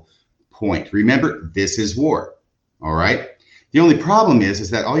rhetorical point. Remember, this is war, all right? The only problem is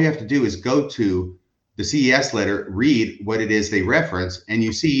that all you have to do is go to the CES letter, read what it is they reference, and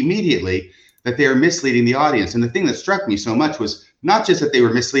you see immediately that they are misleading the audience. And the thing that struck me so much was not just that they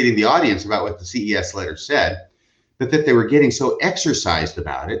were misleading the audience about what the CES letter said, but that they were getting so exercised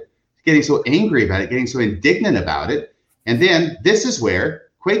about it, getting so angry about it, getting so indignant about it. And then this is where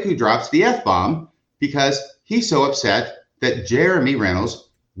Kwaku drops the F-bomb because he's so upset that Jeremy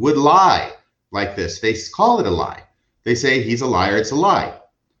Reynolds would lie like this. They call it a lie. They say he's a liar, it's a lie.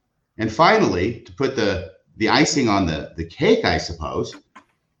 And finally, to put the icing on the cake, I suppose,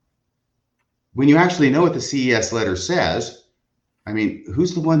 when you actually know what the CES letter says, I mean,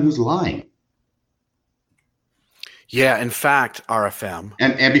 who's the one who's lying? Yeah, in fact, RFM.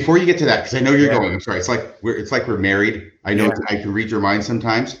 And before you get to that, because I know you're going, I'm sorry, it's like we're married. I know I can read your mind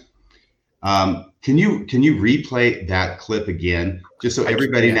sometimes. Can you replay that clip again, just so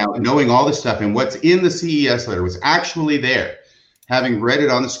everybody now knowing all this stuff and what's in the CES letter was actually there? Having read it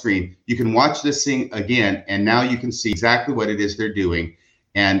on the screen, you can watch this thing again, and now you can see exactly what it is they're doing.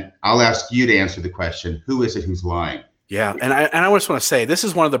 And I'll ask you to answer the question, who is it who's lying? Yeah, and I just want to say, this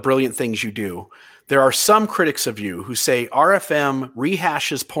is one of the brilliant things you do. There are some critics of you who say RFM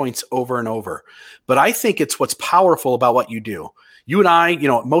rehashes points over and over, but I think it's what's powerful about what you do. You and I,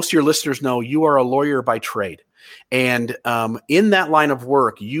 most of your listeners know you are a lawyer by trade. And in that line of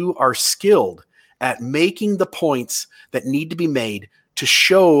work, you are skilled at making the points that need to be made to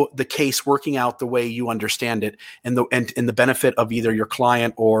show the case working out the way you understand it, and the benefit of either your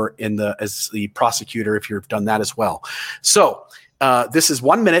client or as the prosecutor, if you've done that as well. So this is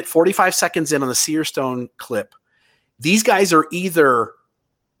 1 minute, 45 seconds in on the Searstone clip. These guys are either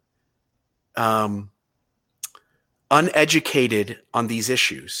uneducated on these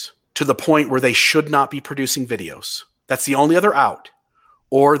issues to the point where they should not be producing videos. That's the only other out.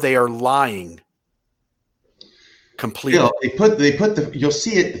 Or they are lying completely. You'll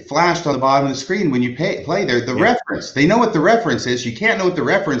see it flashed on the bottom of the screen when you play there, the reference. They know what the reference is. You can't know what the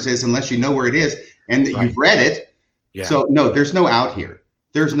reference is unless you know where it is and you've read it. Yeah. So no, there's no out here.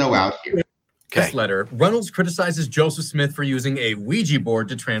 There's no out here. This letter, Reynolds criticizes Joseph Smith for using a Ouija board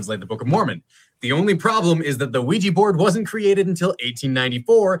to translate the Book of Mormon. The only problem is that the Ouija board wasn't created until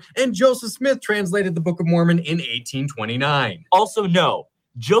 1894, and Joseph Smith translated the Book of Mormon in 1829. Also, no,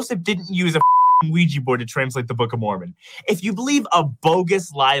 Joseph didn't use a Ouija board to translate the Book of Mormon. If you believe a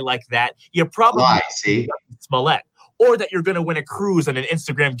bogus lie like that, you probably see Smollett, or that you're going to win a cruise on an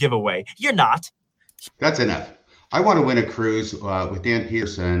Instagram giveaway. You're not. That's enough. I want to win a cruise with Dan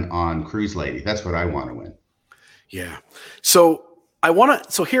Peterson on Cruise Lady. That's what I want to win. Yeah. So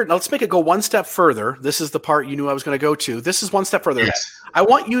here, let's make it go one step further. This is the part you knew I was going to go to. This is one step further. Yes. I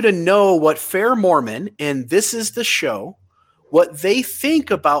want you to know what Fair Mormon, and this is the show, what they think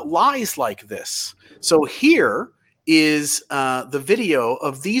about lies like this. So here is the video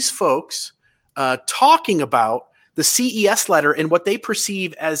of these folks talking about the CES letter and what they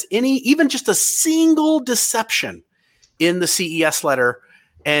perceive as even just a single deception in the CES letter.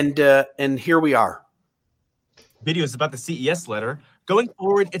 And here we are. Videos about the CES letter. Going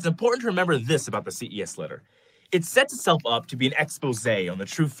forward, it's important to remember this about the CES letter. It sets itself up to be an expose on the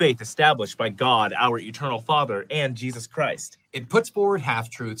true faith established by God, our eternal Father, and Jesus Christ. It puts forward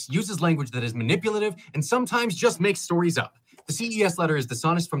half-truths, uses language that is manipulative, and sometimes just makes stories up. The CES letter is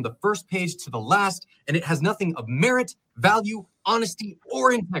dishonest from the first page to the last, and it has nothing of merit, value, honesty,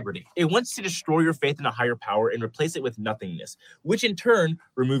 or integrity. It wants to destroy your faith in a higher power and replace it with nothingness, which in turn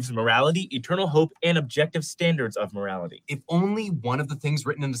removes morality, eternal hope, and objective standards of morality. If only one of the things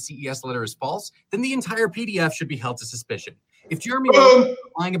written in the CES letter is false, then the entire PDF should be held to suspicion. If Jeremy is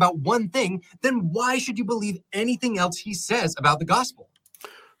lying about one thing, then why should you believe anything else he says about the gospel?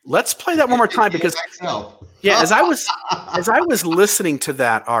 Let's play that one more time because as I was listening to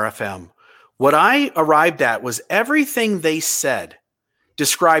that RFM, what I arrived at was everything they said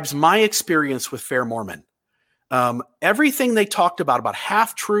describes my experience with Fair Mormon. Everything they talked about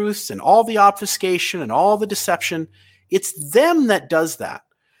half-truths and all the obfuscation and all the deception, it's them that does that.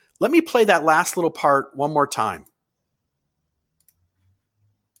 Let me play that last little part one more time.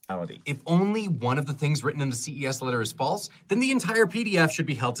 If only one of the things written in the CES letter is false, then the entire PDF should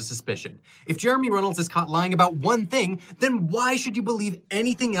be held to suspicion. If Jeremy Reynolds is caught lying about one thing, then why should you believe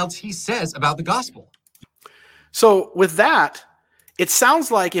anything else he says about the gospel? So with that, it sounds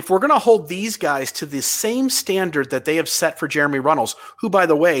like if we're going to hold these guys to the same standard that they have set for Jeremy Reynolds, who, by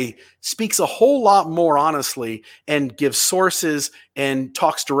the way, speaks a whole lot more honestly and gives sources and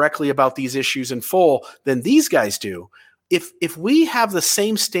talks directly about these issues in full than these guys do. If we have the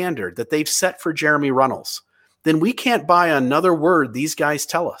same standard that they've set for Jeremy Reynolds, then we can't buy another word these guys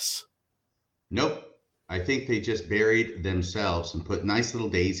tell us. Nope. I think they just buried themselves and put nice little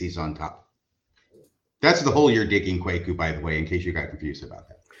daisies on top. That's the hole you're digging, Kwaku, by the way, in case you got confused about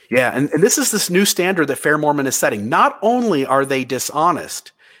that. Yeah, and this is this new standard that Fair Mormon is setting. Not only are they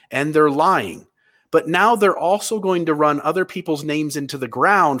dishonest and they're lying, but now they're also going to run other people's names into the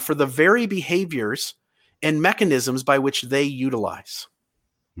ground for the very behaviors and mechanisms by which they utilize.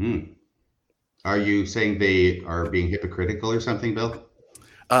 Are you saying they are being hypocritical or something, Bill?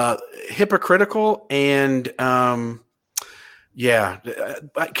 Hypocritical and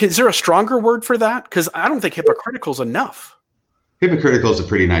is there a stronger word for that? Because I don't think hypocritical is enough. Hypocritical is a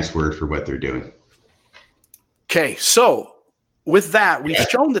pretty nice word for what they're doing. Okay, so with that, we've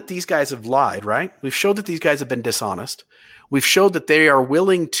shown that these guys have lied, right? We've showed that these guys have been dishonest. We've showed that they are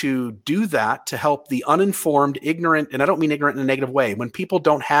willing to do that to help the uninformed, ignorant, and I don't mean ignorant in a negative way, when people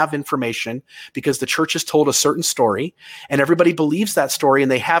don't have information because the church has told a certain story and everybody believes that story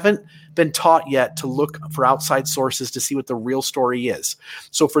and they haven't been taught yet to look for outside sources to see what the real story is.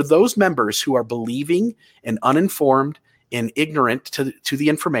 So for those members who are believing and uninformed and ignorant to the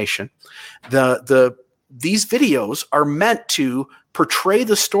information, these videos are meant to portray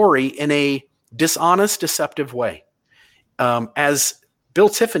the story in a dishonest, deceptive way. As Bill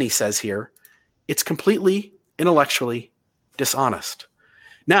Tiffany says here, it's completely intellectually dishonest.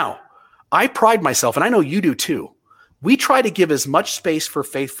 Now, I pride myself, and I know you do too. We try to give as much space for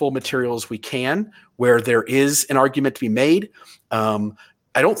faithful material as we can where there is an argument to be made.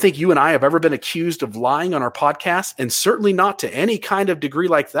 I don't think you and I have ever been accused of lying on our podcast, and certainly not to any kind of degree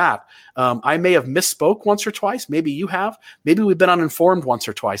like that. I may have misspoke once or twice. Maybe you have. Maybe we've been uninformed once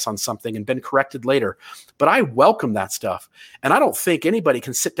or twice on something and been corrected later. But I welcome that stuff. And I don't think anybody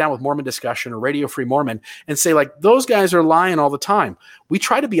can sit down with Mormon Discussion or Radio Free Mormon and say, like, those guys are lying all the time. We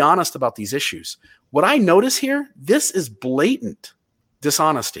try to be honest about these issues. What I notice here, this is blatant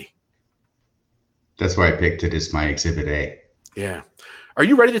dishonesty. That's why I picked it as my Exhibit A. Yeah. Are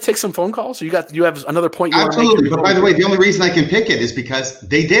you ready to take some phone calls? Or you have another point you Absolutely. want to make? But by the way, the only reason I can pick it is because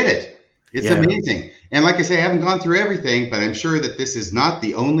they did it. It's amazing. And like I say, I haven't gone through everything, but I'm sure that this is not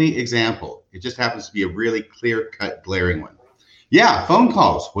the only example. It just happens to be a really clear-cut, glaring one. Yeah, phone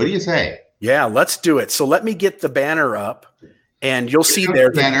calls. What do you say? Yeah, let's do it. So let me get the banner up, and you'll see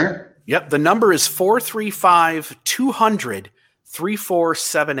there. Banner. Yep, the number is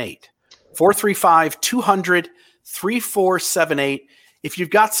 435-200-3478. 435-200-3478. If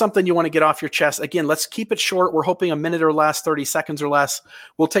you've got something you want to get off your chest, again, let's keep it short. We're hoping a minute or less, 30 seconds or less.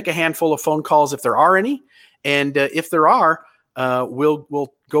 We'll take a handful of phone calls if there are any. And if there are,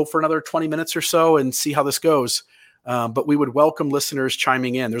 we'll go for another 20 minutes or so and see how this goes. But we would welcome listeners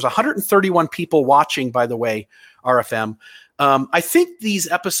chiming in. There's 131 people watching, by the way, RFM. I think these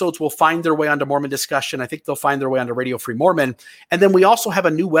episodes will find their way onto Mormon Discussion. I think they'll find their way onto Radio Free Mormon. And then we also have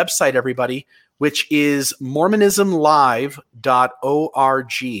a new website, everybody, which is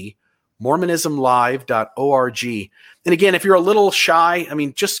mormonismlive.org. mormonismlive.org. And again, if you're a little shy, I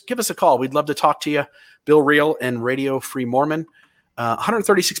mean, just give us a call. We'd love to talk to you. Bill Reel and Radio Free Mormon.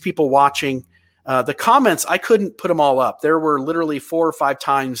 136 people watching. The comments, I couldn't put them all up. There were literally 4 or 5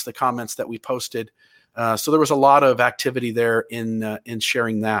 times the comments that we posted. So there was a lot of activity there in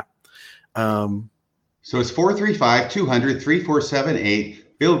sharing that. So it's 435-200-3478.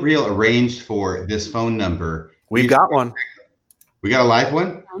 Bill Reel arranged for this phone number. We've got one. We got a live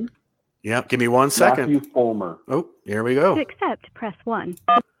one? Yep. Give me 1 second. Matthew Fulmer. Oh, here we go. To accept, press 1.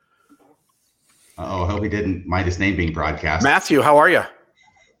 I hope he didn't mind his name being broadcast. Matthew, how are you?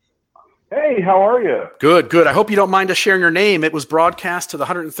 Hey, how are you? Good. I hope you don't mind us sharing your name. It was broadcast to the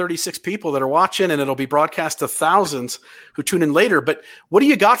 136 people that are watching, and it'll be broadcast to thousands who tune in later. But what do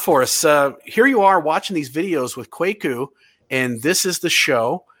you got for us? Here you are watching these videos with Kwaku, and this is the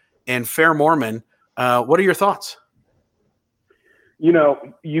show, and Fair Mormon. What are your thoughts? You know,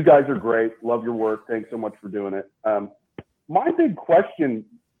 you guys are great. Love your work. Thanks so much for doing it. My big question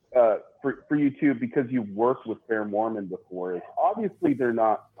for you two, because you've worked with Fair Mormon before, is obviously they're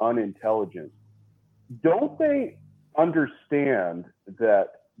not unintelligent. Don't they understand that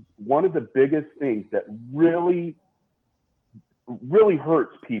one of the biggest things that really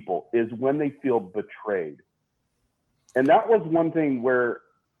hurts people is when they feel betrayed? And that was one thing where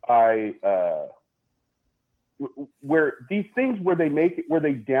where these things where they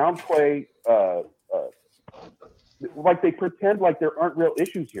downplay, like they pretend like there aren't real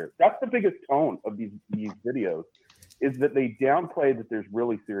issues here. That's the biggest tone of these videos, is that they downplay that there's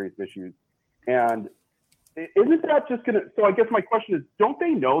really serious issues. And isn't that just going to, so I guess my question is, don't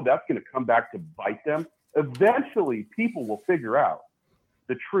they know that's going to come back to bite them? Eventually people will figure out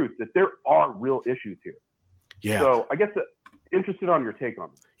the truth, that there are real issues here. Yeah. So I guess interested on your take on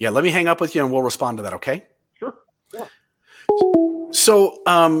it. Yeah. Let me hang up with you and we'll respond to that. Okay. Sure. Yeah. So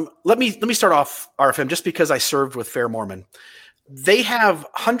let me start off, RFM, just because I served with Fair Mormon. They have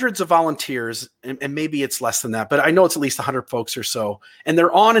hundreds of volunteers, and maybe it's less than that, but I know it's at least 100 folks or so, and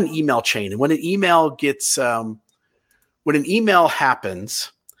they're on an email chain. And when an email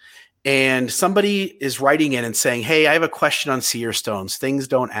happens, and somebody is writing in and saying, "Hey, I have a question on seer stones. Things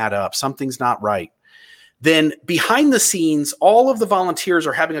don't add up. Something's not right." Then behind the scenes, all of the volunteers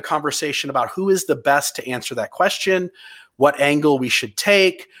are having a conversation about who is the best to answer that question, what angle we should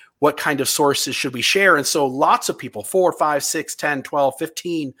take, what kind of sources should we share. And so lots of people, 4, 5, 6, 10, 12,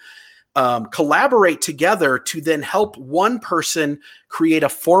 15, collaborate together to then help one person create a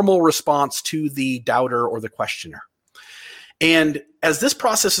formal response to the doubter or the questioner. And as this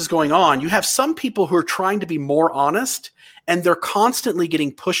process is going on, you have some people who are trying to be more honest, and they're constantly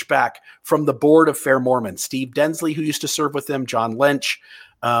getting pushback from the board of Fair Mormon. Steve Densley, who used to serve with them, John Lynch,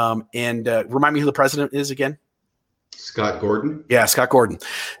 and remind me who the president is again? Scott Gordon. Yeah, Scott Gordon.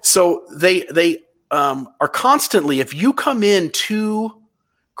 So they are constantly, if you come in too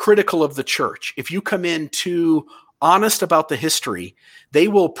critical of the church, if you come in too honest about the history, they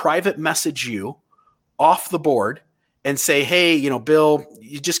will private message you off the board and say, "Hey, Bill,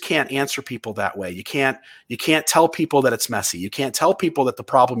 you just can't answer people that way. You can't tell people that it's messy. You can't tell people that the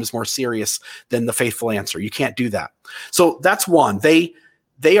problem is more serious than the faithful answer. You can't do that." So that's one. They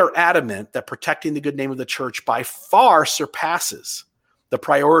are adamant that protecting the good name of the church by far surpasses the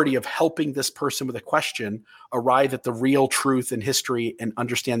priority of helping this person with a question arrive at the real truth in history and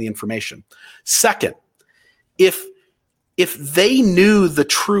understand the information. Second, if they knew the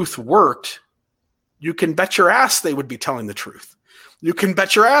truth worked, you can bet your ass they would be telling the truth. You can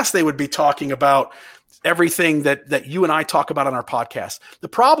bet your ass they would be talking about everything that you and I talk about on our podcast. The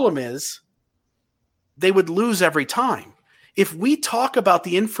problem is they would lose every time. If we talk about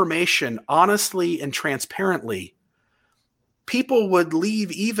the information honestly and transparently, people would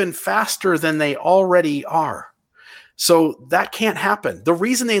leave even faster than they already are. So that can't happen. The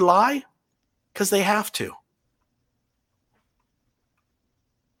reason they lie, because they have to.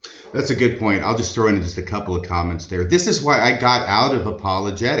 That's a good point. I'll just throw in just a couple of comments there. This is why I got out of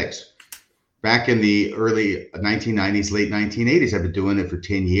apologetics. Back in the early 1990s, late 1980s, I've been doing it for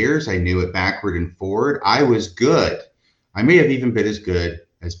 10 years. I knew it backward and forward. I was good. I may have even been as good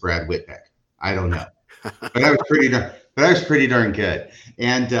as Brad Whitbeck. I don't know, but I was pretty darn good.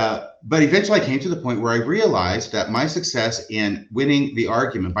 And but eventually, I came to the point where I realized that my success in winning the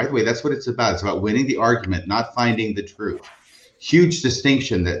argument. By the way, that's what it's about. It's about winning the argument, not finding the truth. Huge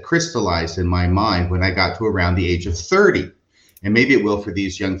distinction that crystallized in my mind when I got to around the age of 30, and maybe it will for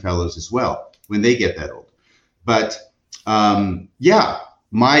these young fellows as well when they get that old. But yeah,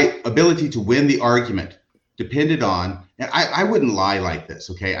 my ability to win the argument depended on, and I wouldn't lie like this,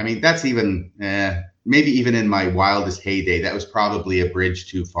 okay? I mean, that's even, maybe even in my wildest heyday, that was probably a bridge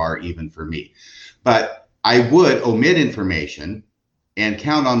too far even for me. But I would omit information and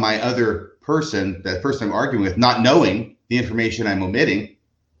count on my other person, that person I'm arguing with, not knowing the information I'm omitting.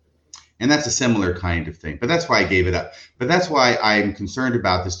 And that's a similar kind of thing. But that's why I gave it up. But that's why I'm concerned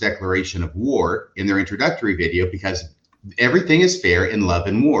about this declaration of war in their introductory video, because everything is fair in love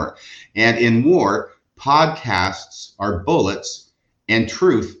and war. And in war, podcasts are bullets and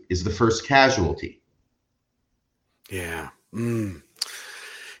truth is the first casualty. Yeah.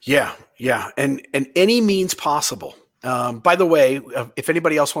 Yeah. And any means possible. By the way, if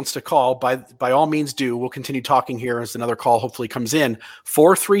anybody else wants to call, by all means do. We'll continue talking here as another call hopefully comes in.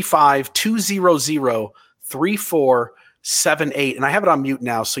 435-200-3478. And I have it on mute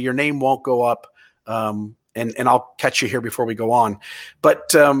now, so your name won't go up. And I'll catch you here before we go on.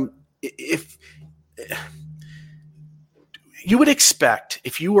 But if you would expect,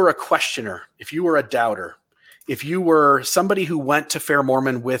 if you were a questioner, if you were a doubter, if you were somebody who went to Fair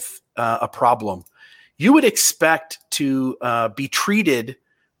Mormon with a problem, you would expect to be treated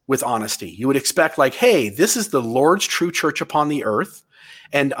with honesty. You would expect like, hey, this is the Lord's true church upon the earth.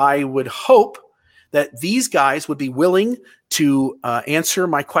 And I would hope that these guys would be willing to answer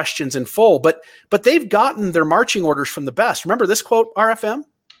my questions in full. But they've gotten their marching orders from the best. Remember this quote, RFM?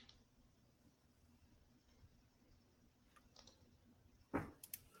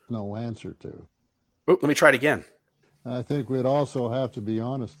 No answer to. Oh, let me try it again. I think we'd also have to be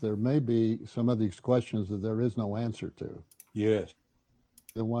honest. There may be some of these questions that there is no answer to. Yes.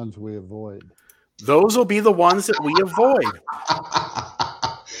 The ones we avoid. Those will be the ones that we avoid.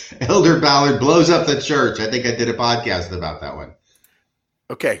 Elder Ballard blows up the church. I think I did a podcast about that one.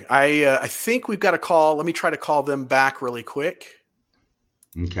 Okay. I think we've got a call. Let me try to call them back really quick.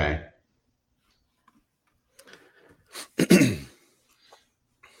 Okay.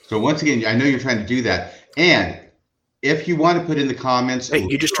 So once again, I know you're trying to do that. And if you want to put in the comments. Hey,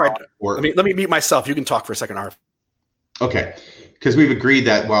 you just tried. Let me mute myself. You can talk for a second, Arv. Okay. Because we've agreed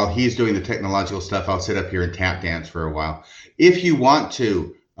that while he's doing the technological stuff, I'll sit up here and tap dance for a while. If you want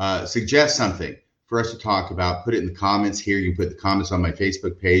to suggest something for us to talk about, put it in the comments here. You can put the comments on my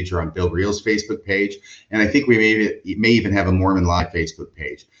Facebook page or on Bill Reel's Facebook page. And I think we may even have a Mormon Live Facebook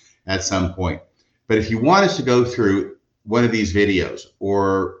page at some point. But if you want us to go through one of these videos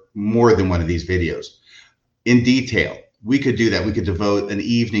or more than one of these videos in detail, we could do that. We could devote an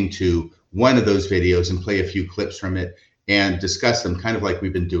evening to one of those videos and play a few clips from it and discuss them kind of like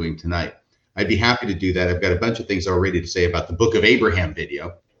we've been doing tonight. I'd be happy to do that. I've got a bunch of things already to say about the Book of Abraham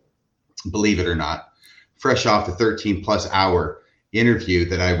video, believe it or not, fresh off the 13-plus hour interview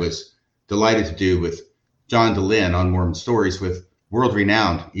that I was delighted to do with John DeLynn on Mormon Stories with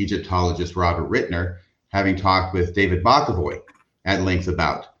world-renowned Egyptologist Robert Rittner, having talked with David Bokovoy at length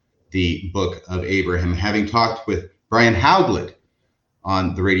about the Book of Abraham, having talked with Brian Hauglid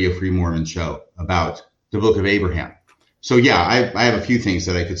on the Radio Free Mormon show about the Book of Abraham. So yeah, I have a few things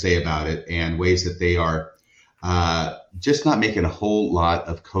that I could say about it and ways that they are just not making a whole lot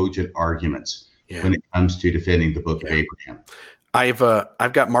of cogent arguments when it comes to defending the Book of Abraham.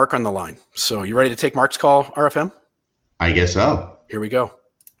 I've got Mark on the line. So you ready to take Mark's call, RFM? I guess so. Here we go.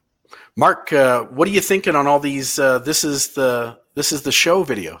 Mark, what are you thinking on all these this is the show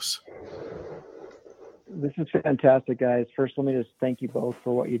videos? This is fantastic, guys. First, let me just thank you both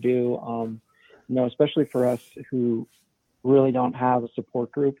for what you do. Especially for us who really don't have a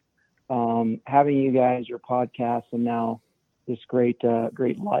support group. Having you guys, your podcast, and now this great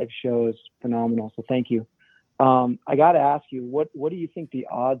live show is phenomenal. So thank you. I got to ask you, what do you think the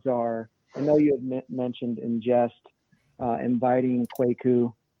odds are? I know you have mentioned in jest inviting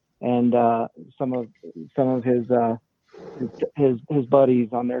Kwaku and some of his buddies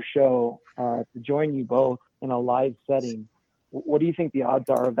on their show to join you both in a live setting. What do you think the odds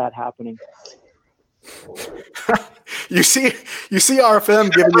are of that happening? You see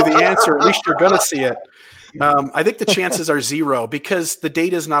RFM giving you the answer. At least you're going to see it. I think the chances are zero because the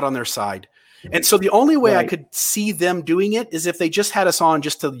data is not on their side. And so the only way I could see them doing it is if they just had us on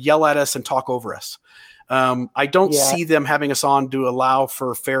just to yell at us and talk over us. I don't see them having us on to allow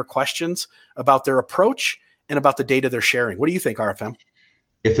for fair questions about their approach and about the data they're sharing. What do you think, RFM?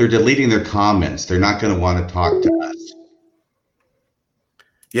 If they're deleting their comments, they're not going to want to talk to us.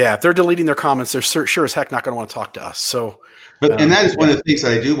 Yeah, if they're deleting their comments, they're sure as heck not going to want to talk to us. So, and that is one of the things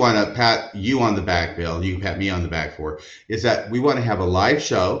that I do want to pat you on the back, Bill. You can pat me on the back for, is that we want to have a live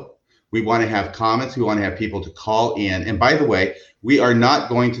show. We want to have comments. We want to have people to call in. And by the way, we are not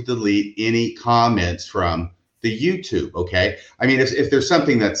going to delete any comments from the YouTube. Okay, I mean, if there's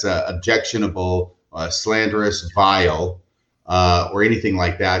something that's objectionable, slanderous, vile, or anything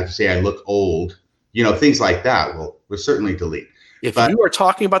like that, if you say I look old, things like that, we'll certainly delete. If you are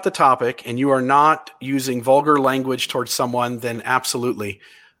talking about the topic and you are not using vulgar language towards someone, then absolutely.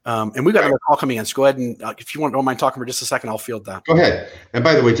 And we've got another call coming in. So go ahead and if you don't mind talking for just a second, I'll field that. Go ahead. And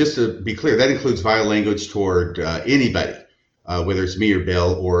by the way, just to be clear, that includes vile language toward anybody, whether it's me or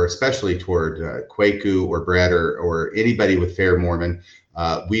Bill, or especially toward Kwaku or Brad or anybody with Fair Mormon.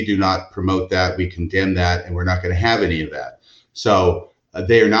 We do not promote that. We condemn that, and we're not going to have any of that. So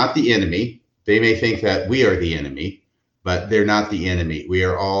they are not the enemy. They may think that we are the enemy, but they're not the enemy. We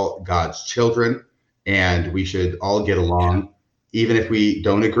are all God's children, and we should all get along, even if we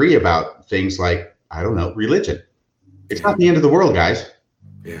don't agree about things like, I don't know, religion. It's not the end of the world, guys.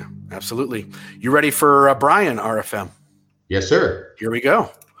 Yeah, absolutely. You ready for Brian, RFM? Yes, sir. Here we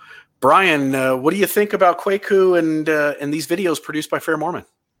go. Brian, what do you think about Kwaku and these videos produced by Fair Mormon?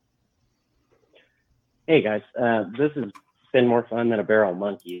 Hey, guys. This has been more fun than a barrel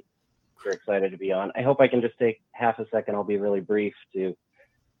monkey. We're excited to be on. I hope I can just take half a second. I'll be really brief to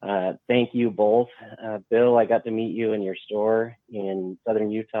thank you both. Bill, I got to meet you in your store in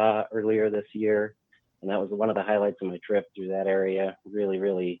southern Utah earlier this year, and that was one of the highlights of my trip through that area. Really,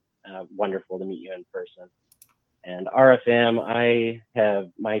 really wonderful to meet you in person. And RFM, I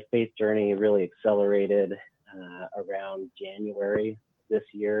have my faith journey really accelerated around January this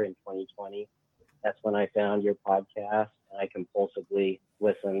year in 2020. That's when I found your podcast, and I compulsively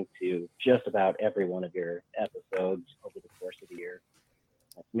listened to just about every one of your episodes over the course of the year.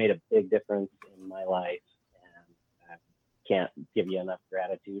 It's made a big difference in my life, and I can't give you enough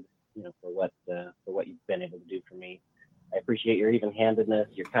gratitude, for what you've been able to do for me. I appreciate your even-handedness,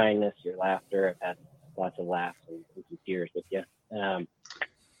 your kindness, your laughter. I've had lots of laughs and some tears with you.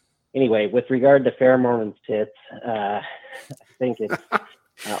 Anyway, with regard to Fair Mormon's tits, I think it's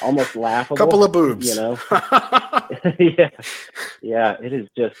almost laughable. Couple of boobs. Yeah, it is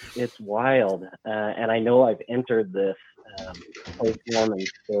it's wild. And I know I've entered this post-Mormon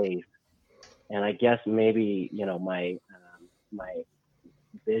space, and I guess maybe, my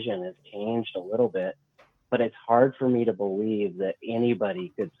vision has changed a little bit, but it's hard for me to believe that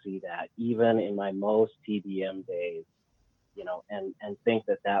anybody could see that, even in my most TBM days, and think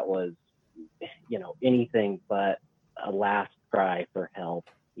that was, anything but a last cry for help,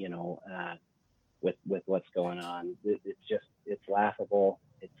 with what's going on. It's laughable.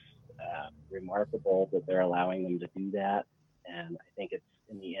 It's remarkable that they're allowing them to do that. And I think it's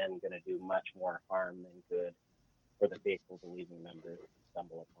in the end going to do much more harm than good for the faithful believing members who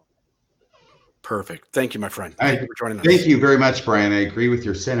stumble upon it. Perfect. Thank you, my friend. Thank you for joining us. Thank you very much, Brian. I agree with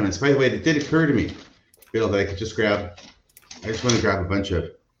your sentiments. By the way, it did occur to me, Bill, that I could just want to grab a bunch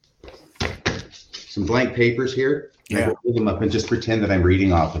of some blank papers here. Yeah. And pull them up and just pretend that I'm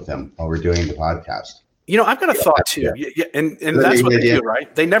reading off of them while we're doing the podcast. I've got a thought too. Yeah, and that's what they do,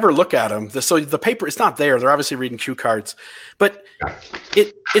 right? They never look at them. So the paper, it's not there. They're obviously reading cue cards. But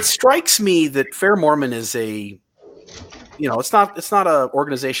it strikes me that Fair Mormon is it's not an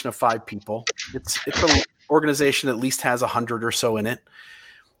organization of 5 people. It's an organization that at least has 100 or so in it.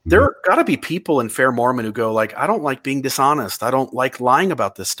 There got to be people in Fair Mormon who go like, I don't like being dishonest. I don't like lying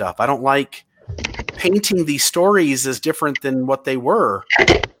about this stuff. I don't like painting these stories as different than what they were.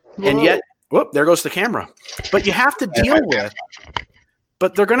 And yet, there goes the camera. But you have to deal with.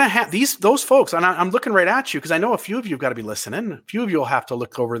 But they're going to have those folks, and I'm looking right at you because I know a few of you have got to be listening. A few of you will have to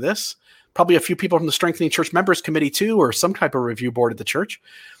look over this. Probably a few people from the Strengthening Church Members Committee too, or some type of review board at the church.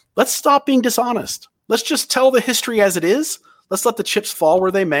 Let's stop being dishonest. Let's just tell the history as it is. Let's let the chips fall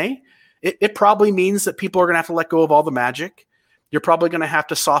where they may. It probably means that people are going to have to let go of all the magic. You're probably going to have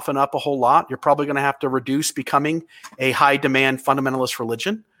to soften up a whole lot. You're probably going to have to reduce becoming a high-demand fundamentalist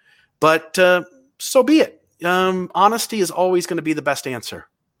religion. But so be it. Honesty is always going to be the best answer.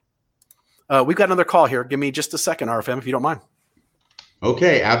 We've got another call here. Give me just a second, RFM, if you don't mind.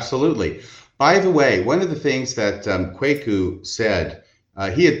 Okay, absolutely. By the way, one of the things that Kwaku said,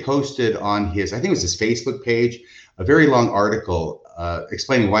 he had posted on his, I think it was his Facebook page, a very long article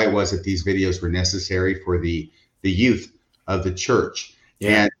explaining why it was that these videos were necessary for the youth of the church.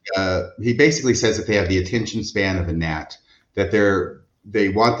 Yeah. And he basically says that they have the attention span of a gnat, that they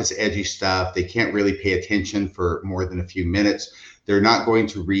want this edgy stuff. They can't really pay attention for more than a few minutes. They're not going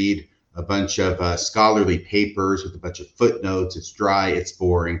to read a bunch of scholarly papers with a bunch of footnotes. It's dry, it's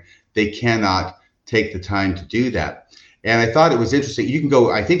boring. They cannot take the time to do that. And I thought it was interesting. You can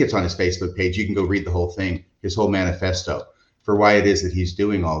go, I think it's on his Facebook page. You can go read the whole thing, his whole manifesto for why it is that he's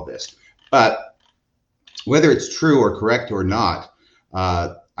doing all this. But whether it's true or correct or not,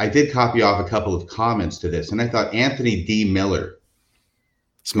 I I did copy off a couple of comments to this, and I thought Anthony D. Miller,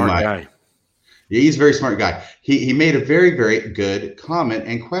 Smart guy. He's a very smart guy. He made a very, very good comment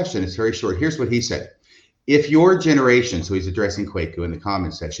and question. It's very short. Here's what he said. If your generation, so he's addressing Kwaku in the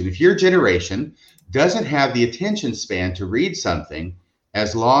comment section, if your generation doesn't have the attention span to read something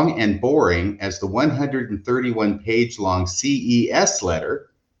as long and boring as the 131-page long CES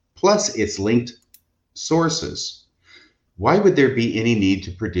letter, plus its linked sources, why would there be any need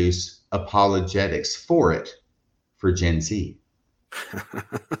to produce apologetics for it for Gen Z?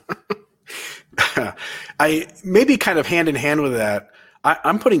 I maybe kind of hand in hand with that.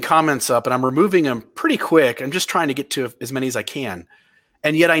 I'm putting comments up and I'm removing them pretty quick. I'm just trying to get to as many as I can.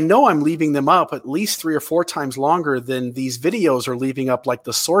 And yet I know I'm leaving them up at least 3 or 4 times longer than these videos are leaving up, like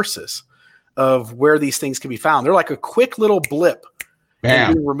the sources of where these things can be found. They're like a quick little blip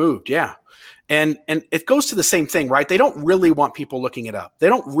and being removed. Yeah. And it goes to the same thing, right? They don't really want people looking it up. They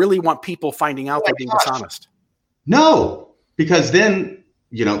don't really want people finding out they're being dishonest. No, because then,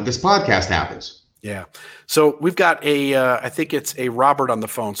 this podcast happens. Yeah. So we've got I think it's a Robert on the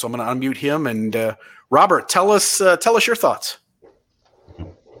phone. So I'm going to unmute him. And Robert, tell us your thoughts.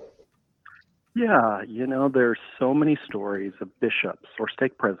 Yeah. There's so many stories of bishops or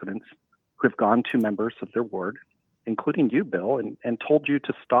stake presidents who have gone to members of their ward, including you, Bill, and told you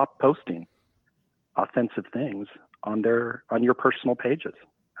to stop posting offensive things on your personal pages,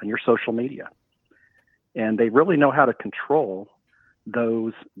 on your social media. And they really know how to control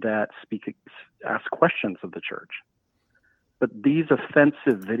those that ask questions of the church. But these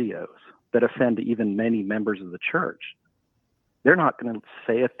offensive videos that offend even many members of the church, they're not going to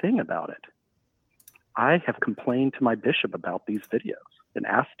say a thing about it. I have complained to my bishop about these videos and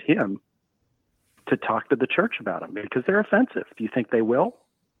asked him to talk to the church about them because they're offensive. Do you think they will?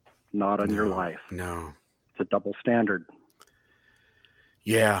 Not on your life. No. It's a double standard.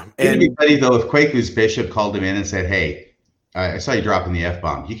 Yeah. And anybody, though, if Kwaku's bishop called him in and said, hey, I saw you dropping the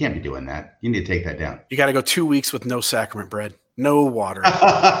F-bomb. You can't be doing that. You need to take that down. You got to go 2 weeks with no sacrament bread, no water.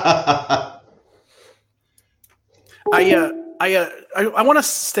 I want to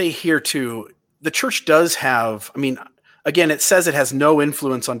stay here too. The church does have, again, it says it has no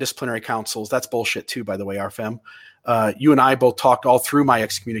influence on disciplinary councils. That's bullshit too, by the way, RFM. You and I both talked all through my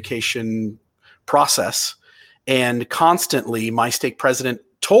excommunication process, and constantly my stake president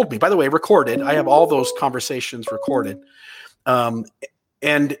told me, by the way, recorded, I have all those conversations recorded.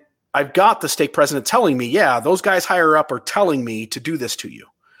 And I've got the stake president telling me, yeah, those guys higher up are telling me to do this to you.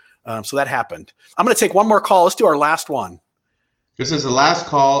 So that happened. I'm going to take one more call. Let's do our last one. This is the last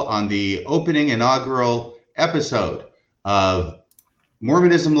call on the opening inaugural episode of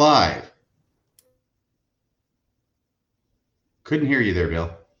Mormonism Live. Couldn't hear you there,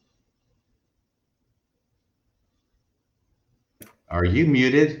 Bill. Are you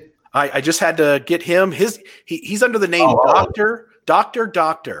muted? I just had to get him. He's under the name Doctor.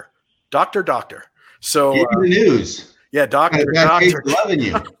 So the news. Yeah, Doctor. Loving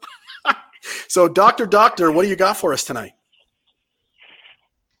you. So Doctor, what do you got for us tonight?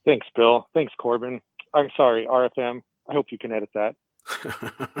 Thanks, Bill. Thanks, Corbin. I'm sorry, RFM. I hope you can edit that.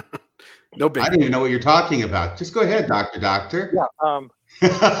 No big. I don't even know what you're talking about. Just go ahead, Doctor. Yeah.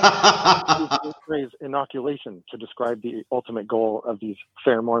 This phrase inoculation to describe the ultimate goal of these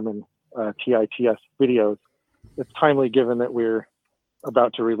Fair Mormon TITS videos. It's timely given that we're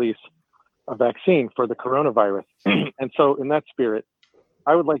about to release a vaccine for the coronavirus. And so in that spirit,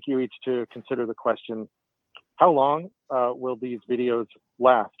 I would like you each to consider the question, how long will these videos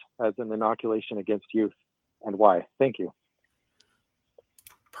last as an inoculation against youth, and why? Thank you.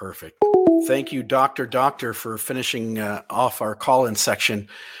 Perfect. Thank you, Doctor, for finishing off our call-in section.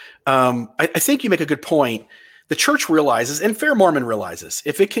 I think you make a good point. The church realizes, and Fair Mormon realizes,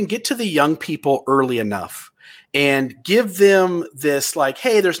 if it can get to the young people early enough and give them this like,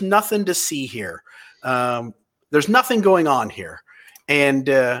 hey, there's nothing to see here. There's nothing going on here. And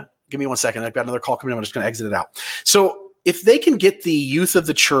give me 1 second. I've got another call coming in. I'm just going to exit it out. So if they can get the youth of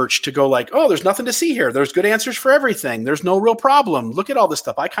the church to go like, oh, there's nothing to see here. There's good answers for everything. There's no real problem. Look at all this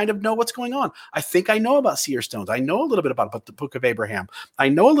stuff. I kind of know what's going on. I think I know about seer stones. I know a little bit about the Book of Abraham. I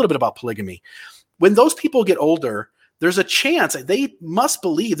know a little bit about polygamy. When those people get older, there's a chance, they must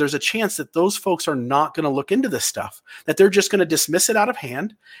believe there's a chance that those folks are not going to look into this stuff, that they're just going to dismiss it out of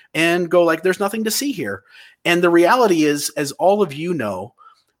hand and go like, there's nothing to see here. And the reality is, as all of you know,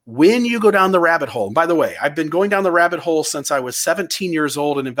 when you go down the rabbit hole, and by the way, I've been going down the rabbit hole since I was 17 years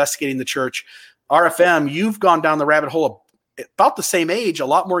old and investigating the church. RFM, you've gone down the rabbit hole about the same age, a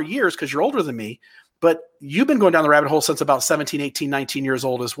lot more years because you're older than me, but you've been going down the rabbit hole since about 17, 18, 19 years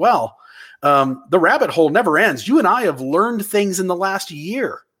old as well. The rabbit hole never ends. You and I have learned things in the last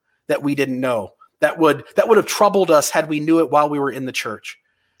year that we didn't know that would have troubled us had we knew it while we were in the church.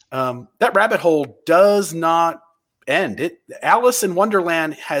 That rabbit hole does not end. Alice in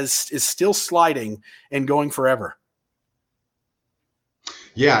Wonderland is still sliding and going forever.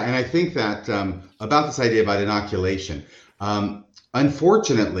 Yeah, and I think that about this idea about inoculation,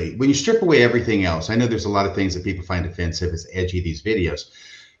 unfortunately, when you strip away everything else, I know there's a lot of things that people find offensive, as edgy, these videos.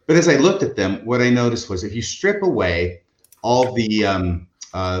 But as I looked at them, what I noticed was if you strip away all the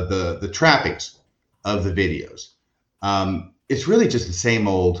trappings of the videos, it's really just the same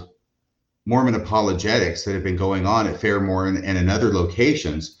old Mormon apologetics that have been going on at Fair Mormon and in other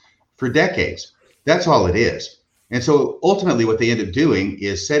locations for decades. That's all it is. And so ultimately what they end up doing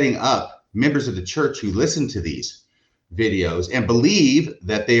is setting up members of the church who listen to these videos and believe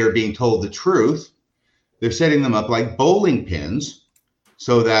that they are being told the truth. They're setting them up like bowling pins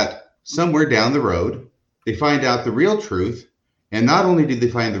so that somewhere down the road, they find out the real truth. And not only do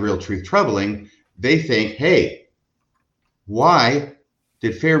they find the real truth troubling, they think, hey, why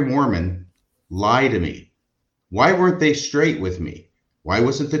did Fair Mormon lie to me? Why weren't they straight with me? Why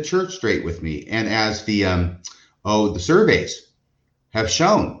wasn't the church straight with me? And as the surveys have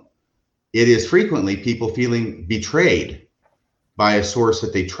shown, it is frequently people feeling betrayed by a source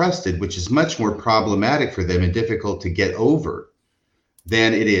that they trusted, which is much more problematic for them and difficult to get over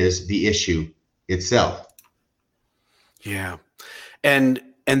than it is the issue itself. Yeah. And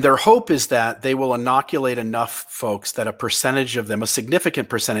their hope is that they will inoculate enough folks that a percentage of them, a significant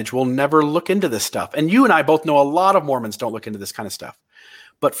percentage, will never look into this stuff. And you and I both know a lot of Mormons don't look into this kind of stuff.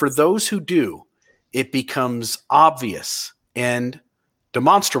 But for those who do, it becomes obvious and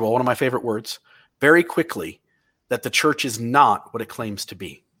demonstrable, one of my favorite words, very quickly, that the church is not what it claims to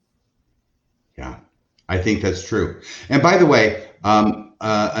be. Yeah, I think that's true. And by the way,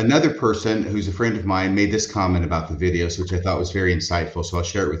 another person who's a friend of mine made this comment about the videos, which I thought was very insightful. So I'll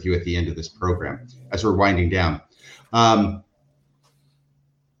share it with you at the end of this program as we're winding down.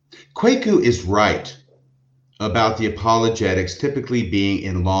 Kwaku is right about the apologetics typically being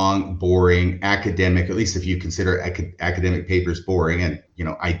in long, boring, academic, at least if you consider academic papers boring, and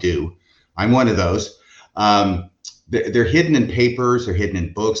I do. I'm one of those. They're hidden in papers, they're hidden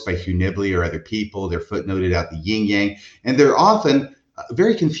in books by Hugh Nibley or other people. They're footnoted out the yin yang, and they're often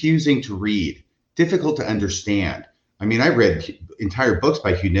very confusing to read, difficult to understand. I mean, I read entire books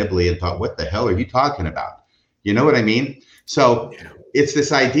by Hugh Nibley and thought, what the hell are you talking about? You know what I mean? So it's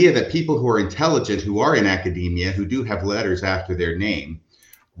this idea that people who are intelligent, who are in academia, who do have letters after their name,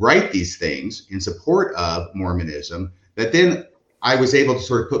 write these things in support of Mormonism, that then I was able to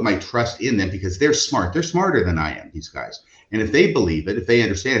sort of put my trust in them because they're smart. They're smarter than I am, these guys. And if they believe it, if they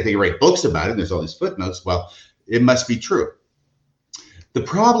understand it, if they write books about it, and there's all these footnotes, well, it must be true. The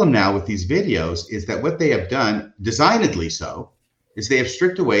problem now with these videos is that what they have done, designedly so, is they have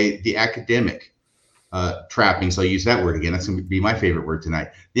stripped away the academic trappings. I'll use that word again. That's going to be my favorite word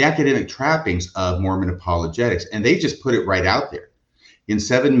tonight. The academic trappings of Mormon apologetics. And they just put it right out there in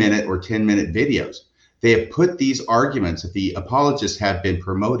 7-minute or 10-minute videos. They have put these arguments that the apologists have been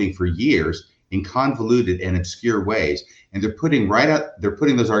promoting for years in convoluted and obscure ways. And they're putting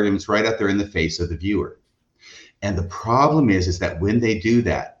those arguments right out there in the face of the viewer. And the problem is that when they do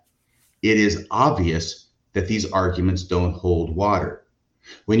that, it is obvious that these arguments don't hold water.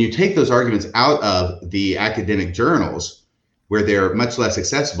 When you take those arguments out of the academic journals, where they're much less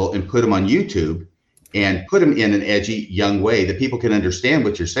accessible, and put them on YouTube and put them in an edgy, young way that people can understand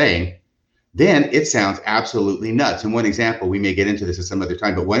what you're saying, then it sounds absolutely nuts. And one example, we may get into this at some other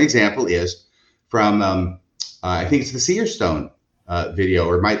time, but one example is from, I think it's the Seer Stone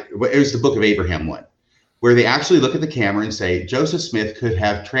video, it was the Book of Abraham one, where they actually look at the camera and say, Joseph Smith could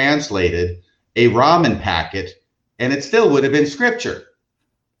have translated a ramen packet and it still would have been scripture.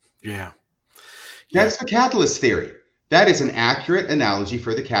 Yeah. That's the catalyst theory. That is an accurate analogy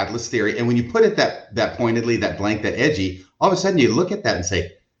for the catalyst theory. And when you put it that pointedly, that blank, that edgy, all of a sudden you look at that and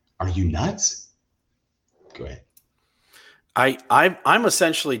say, are you nuts? Go ahead. I'm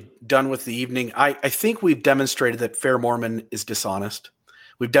essentially done with the evening. I think we've demonstrated that Fair Mormon is dishonest.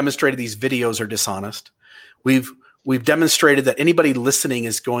 We've demonstrated these videos are dishonest. We've demonstrated that anybody listening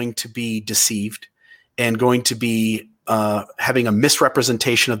is going to be deceived and going to be having a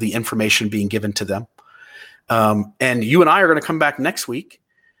misrepresentation of the information being given to them. And you and I are going to come back next week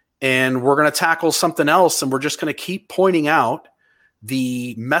and we're going to tackle something else. And we're just going to keep pointing out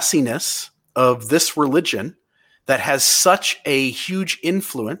the messiness of this religion that has such a huge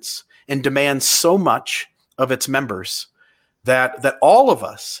influence and demands so much of its members that all of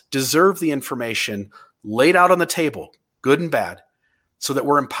us deserve the information laid out on the table, good and bad, so that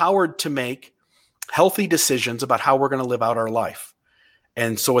we're empowered to make healthy decisions about how we're going to live out our life.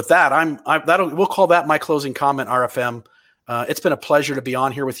 And so with that, we'll call that my closing comment, RFM. It's been a pleasure to be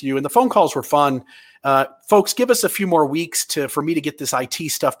on here with you, and the phone calls were fun. Folks, give us a few more weeks for me to get this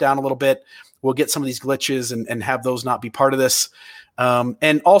IT stuff down a little bit. We'll get some of these glitches and have those not be part of this.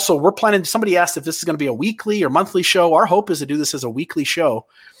 And also, we're planning. Somebody asked if this is going to be a weekly or monthly show. Our hope is to do this as a weekly show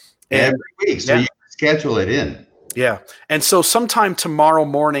every week, so you can schedule it in. Yeah, and so sometime tomorrow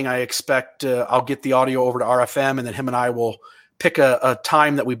morning, I expect I'll get the audio over to RFM, and then him and I will pick a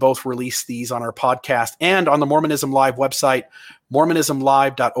time that we both release these on our podcast and on the Mormonism Live website,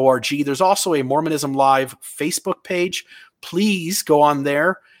 mormonismlive.org. There's also a Mormonism Live Facebook page. Please go on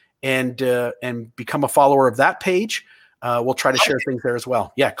there and become a follower of that page. We'll try to share things there as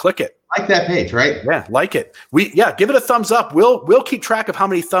well. Yeah, click it. Like that page, right? Yeah, like it. Give it a thumbs up. We'll keep track of how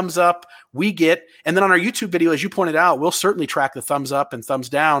many thumbs up we get. And then on our YouTube video, as you pointed out, we'll certainly track the thumbs up and thumbs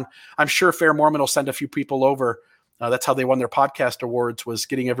down. I'm sure Fair Mormon will send a few people over. That's how they won their podcast awards, was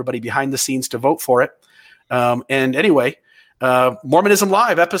getting everybody behind the scenes to vote for it. And anyway, Mormonism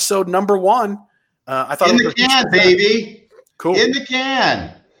Live, episode number 1. I thought in the can, baby. Cool. In the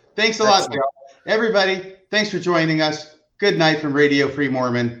can. Thanks a lot, Bill. Everybody, thanks for joining us. Good night from Radio Free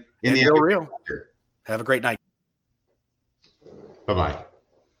Mormon in the Real. Have a great night. Bye-bye.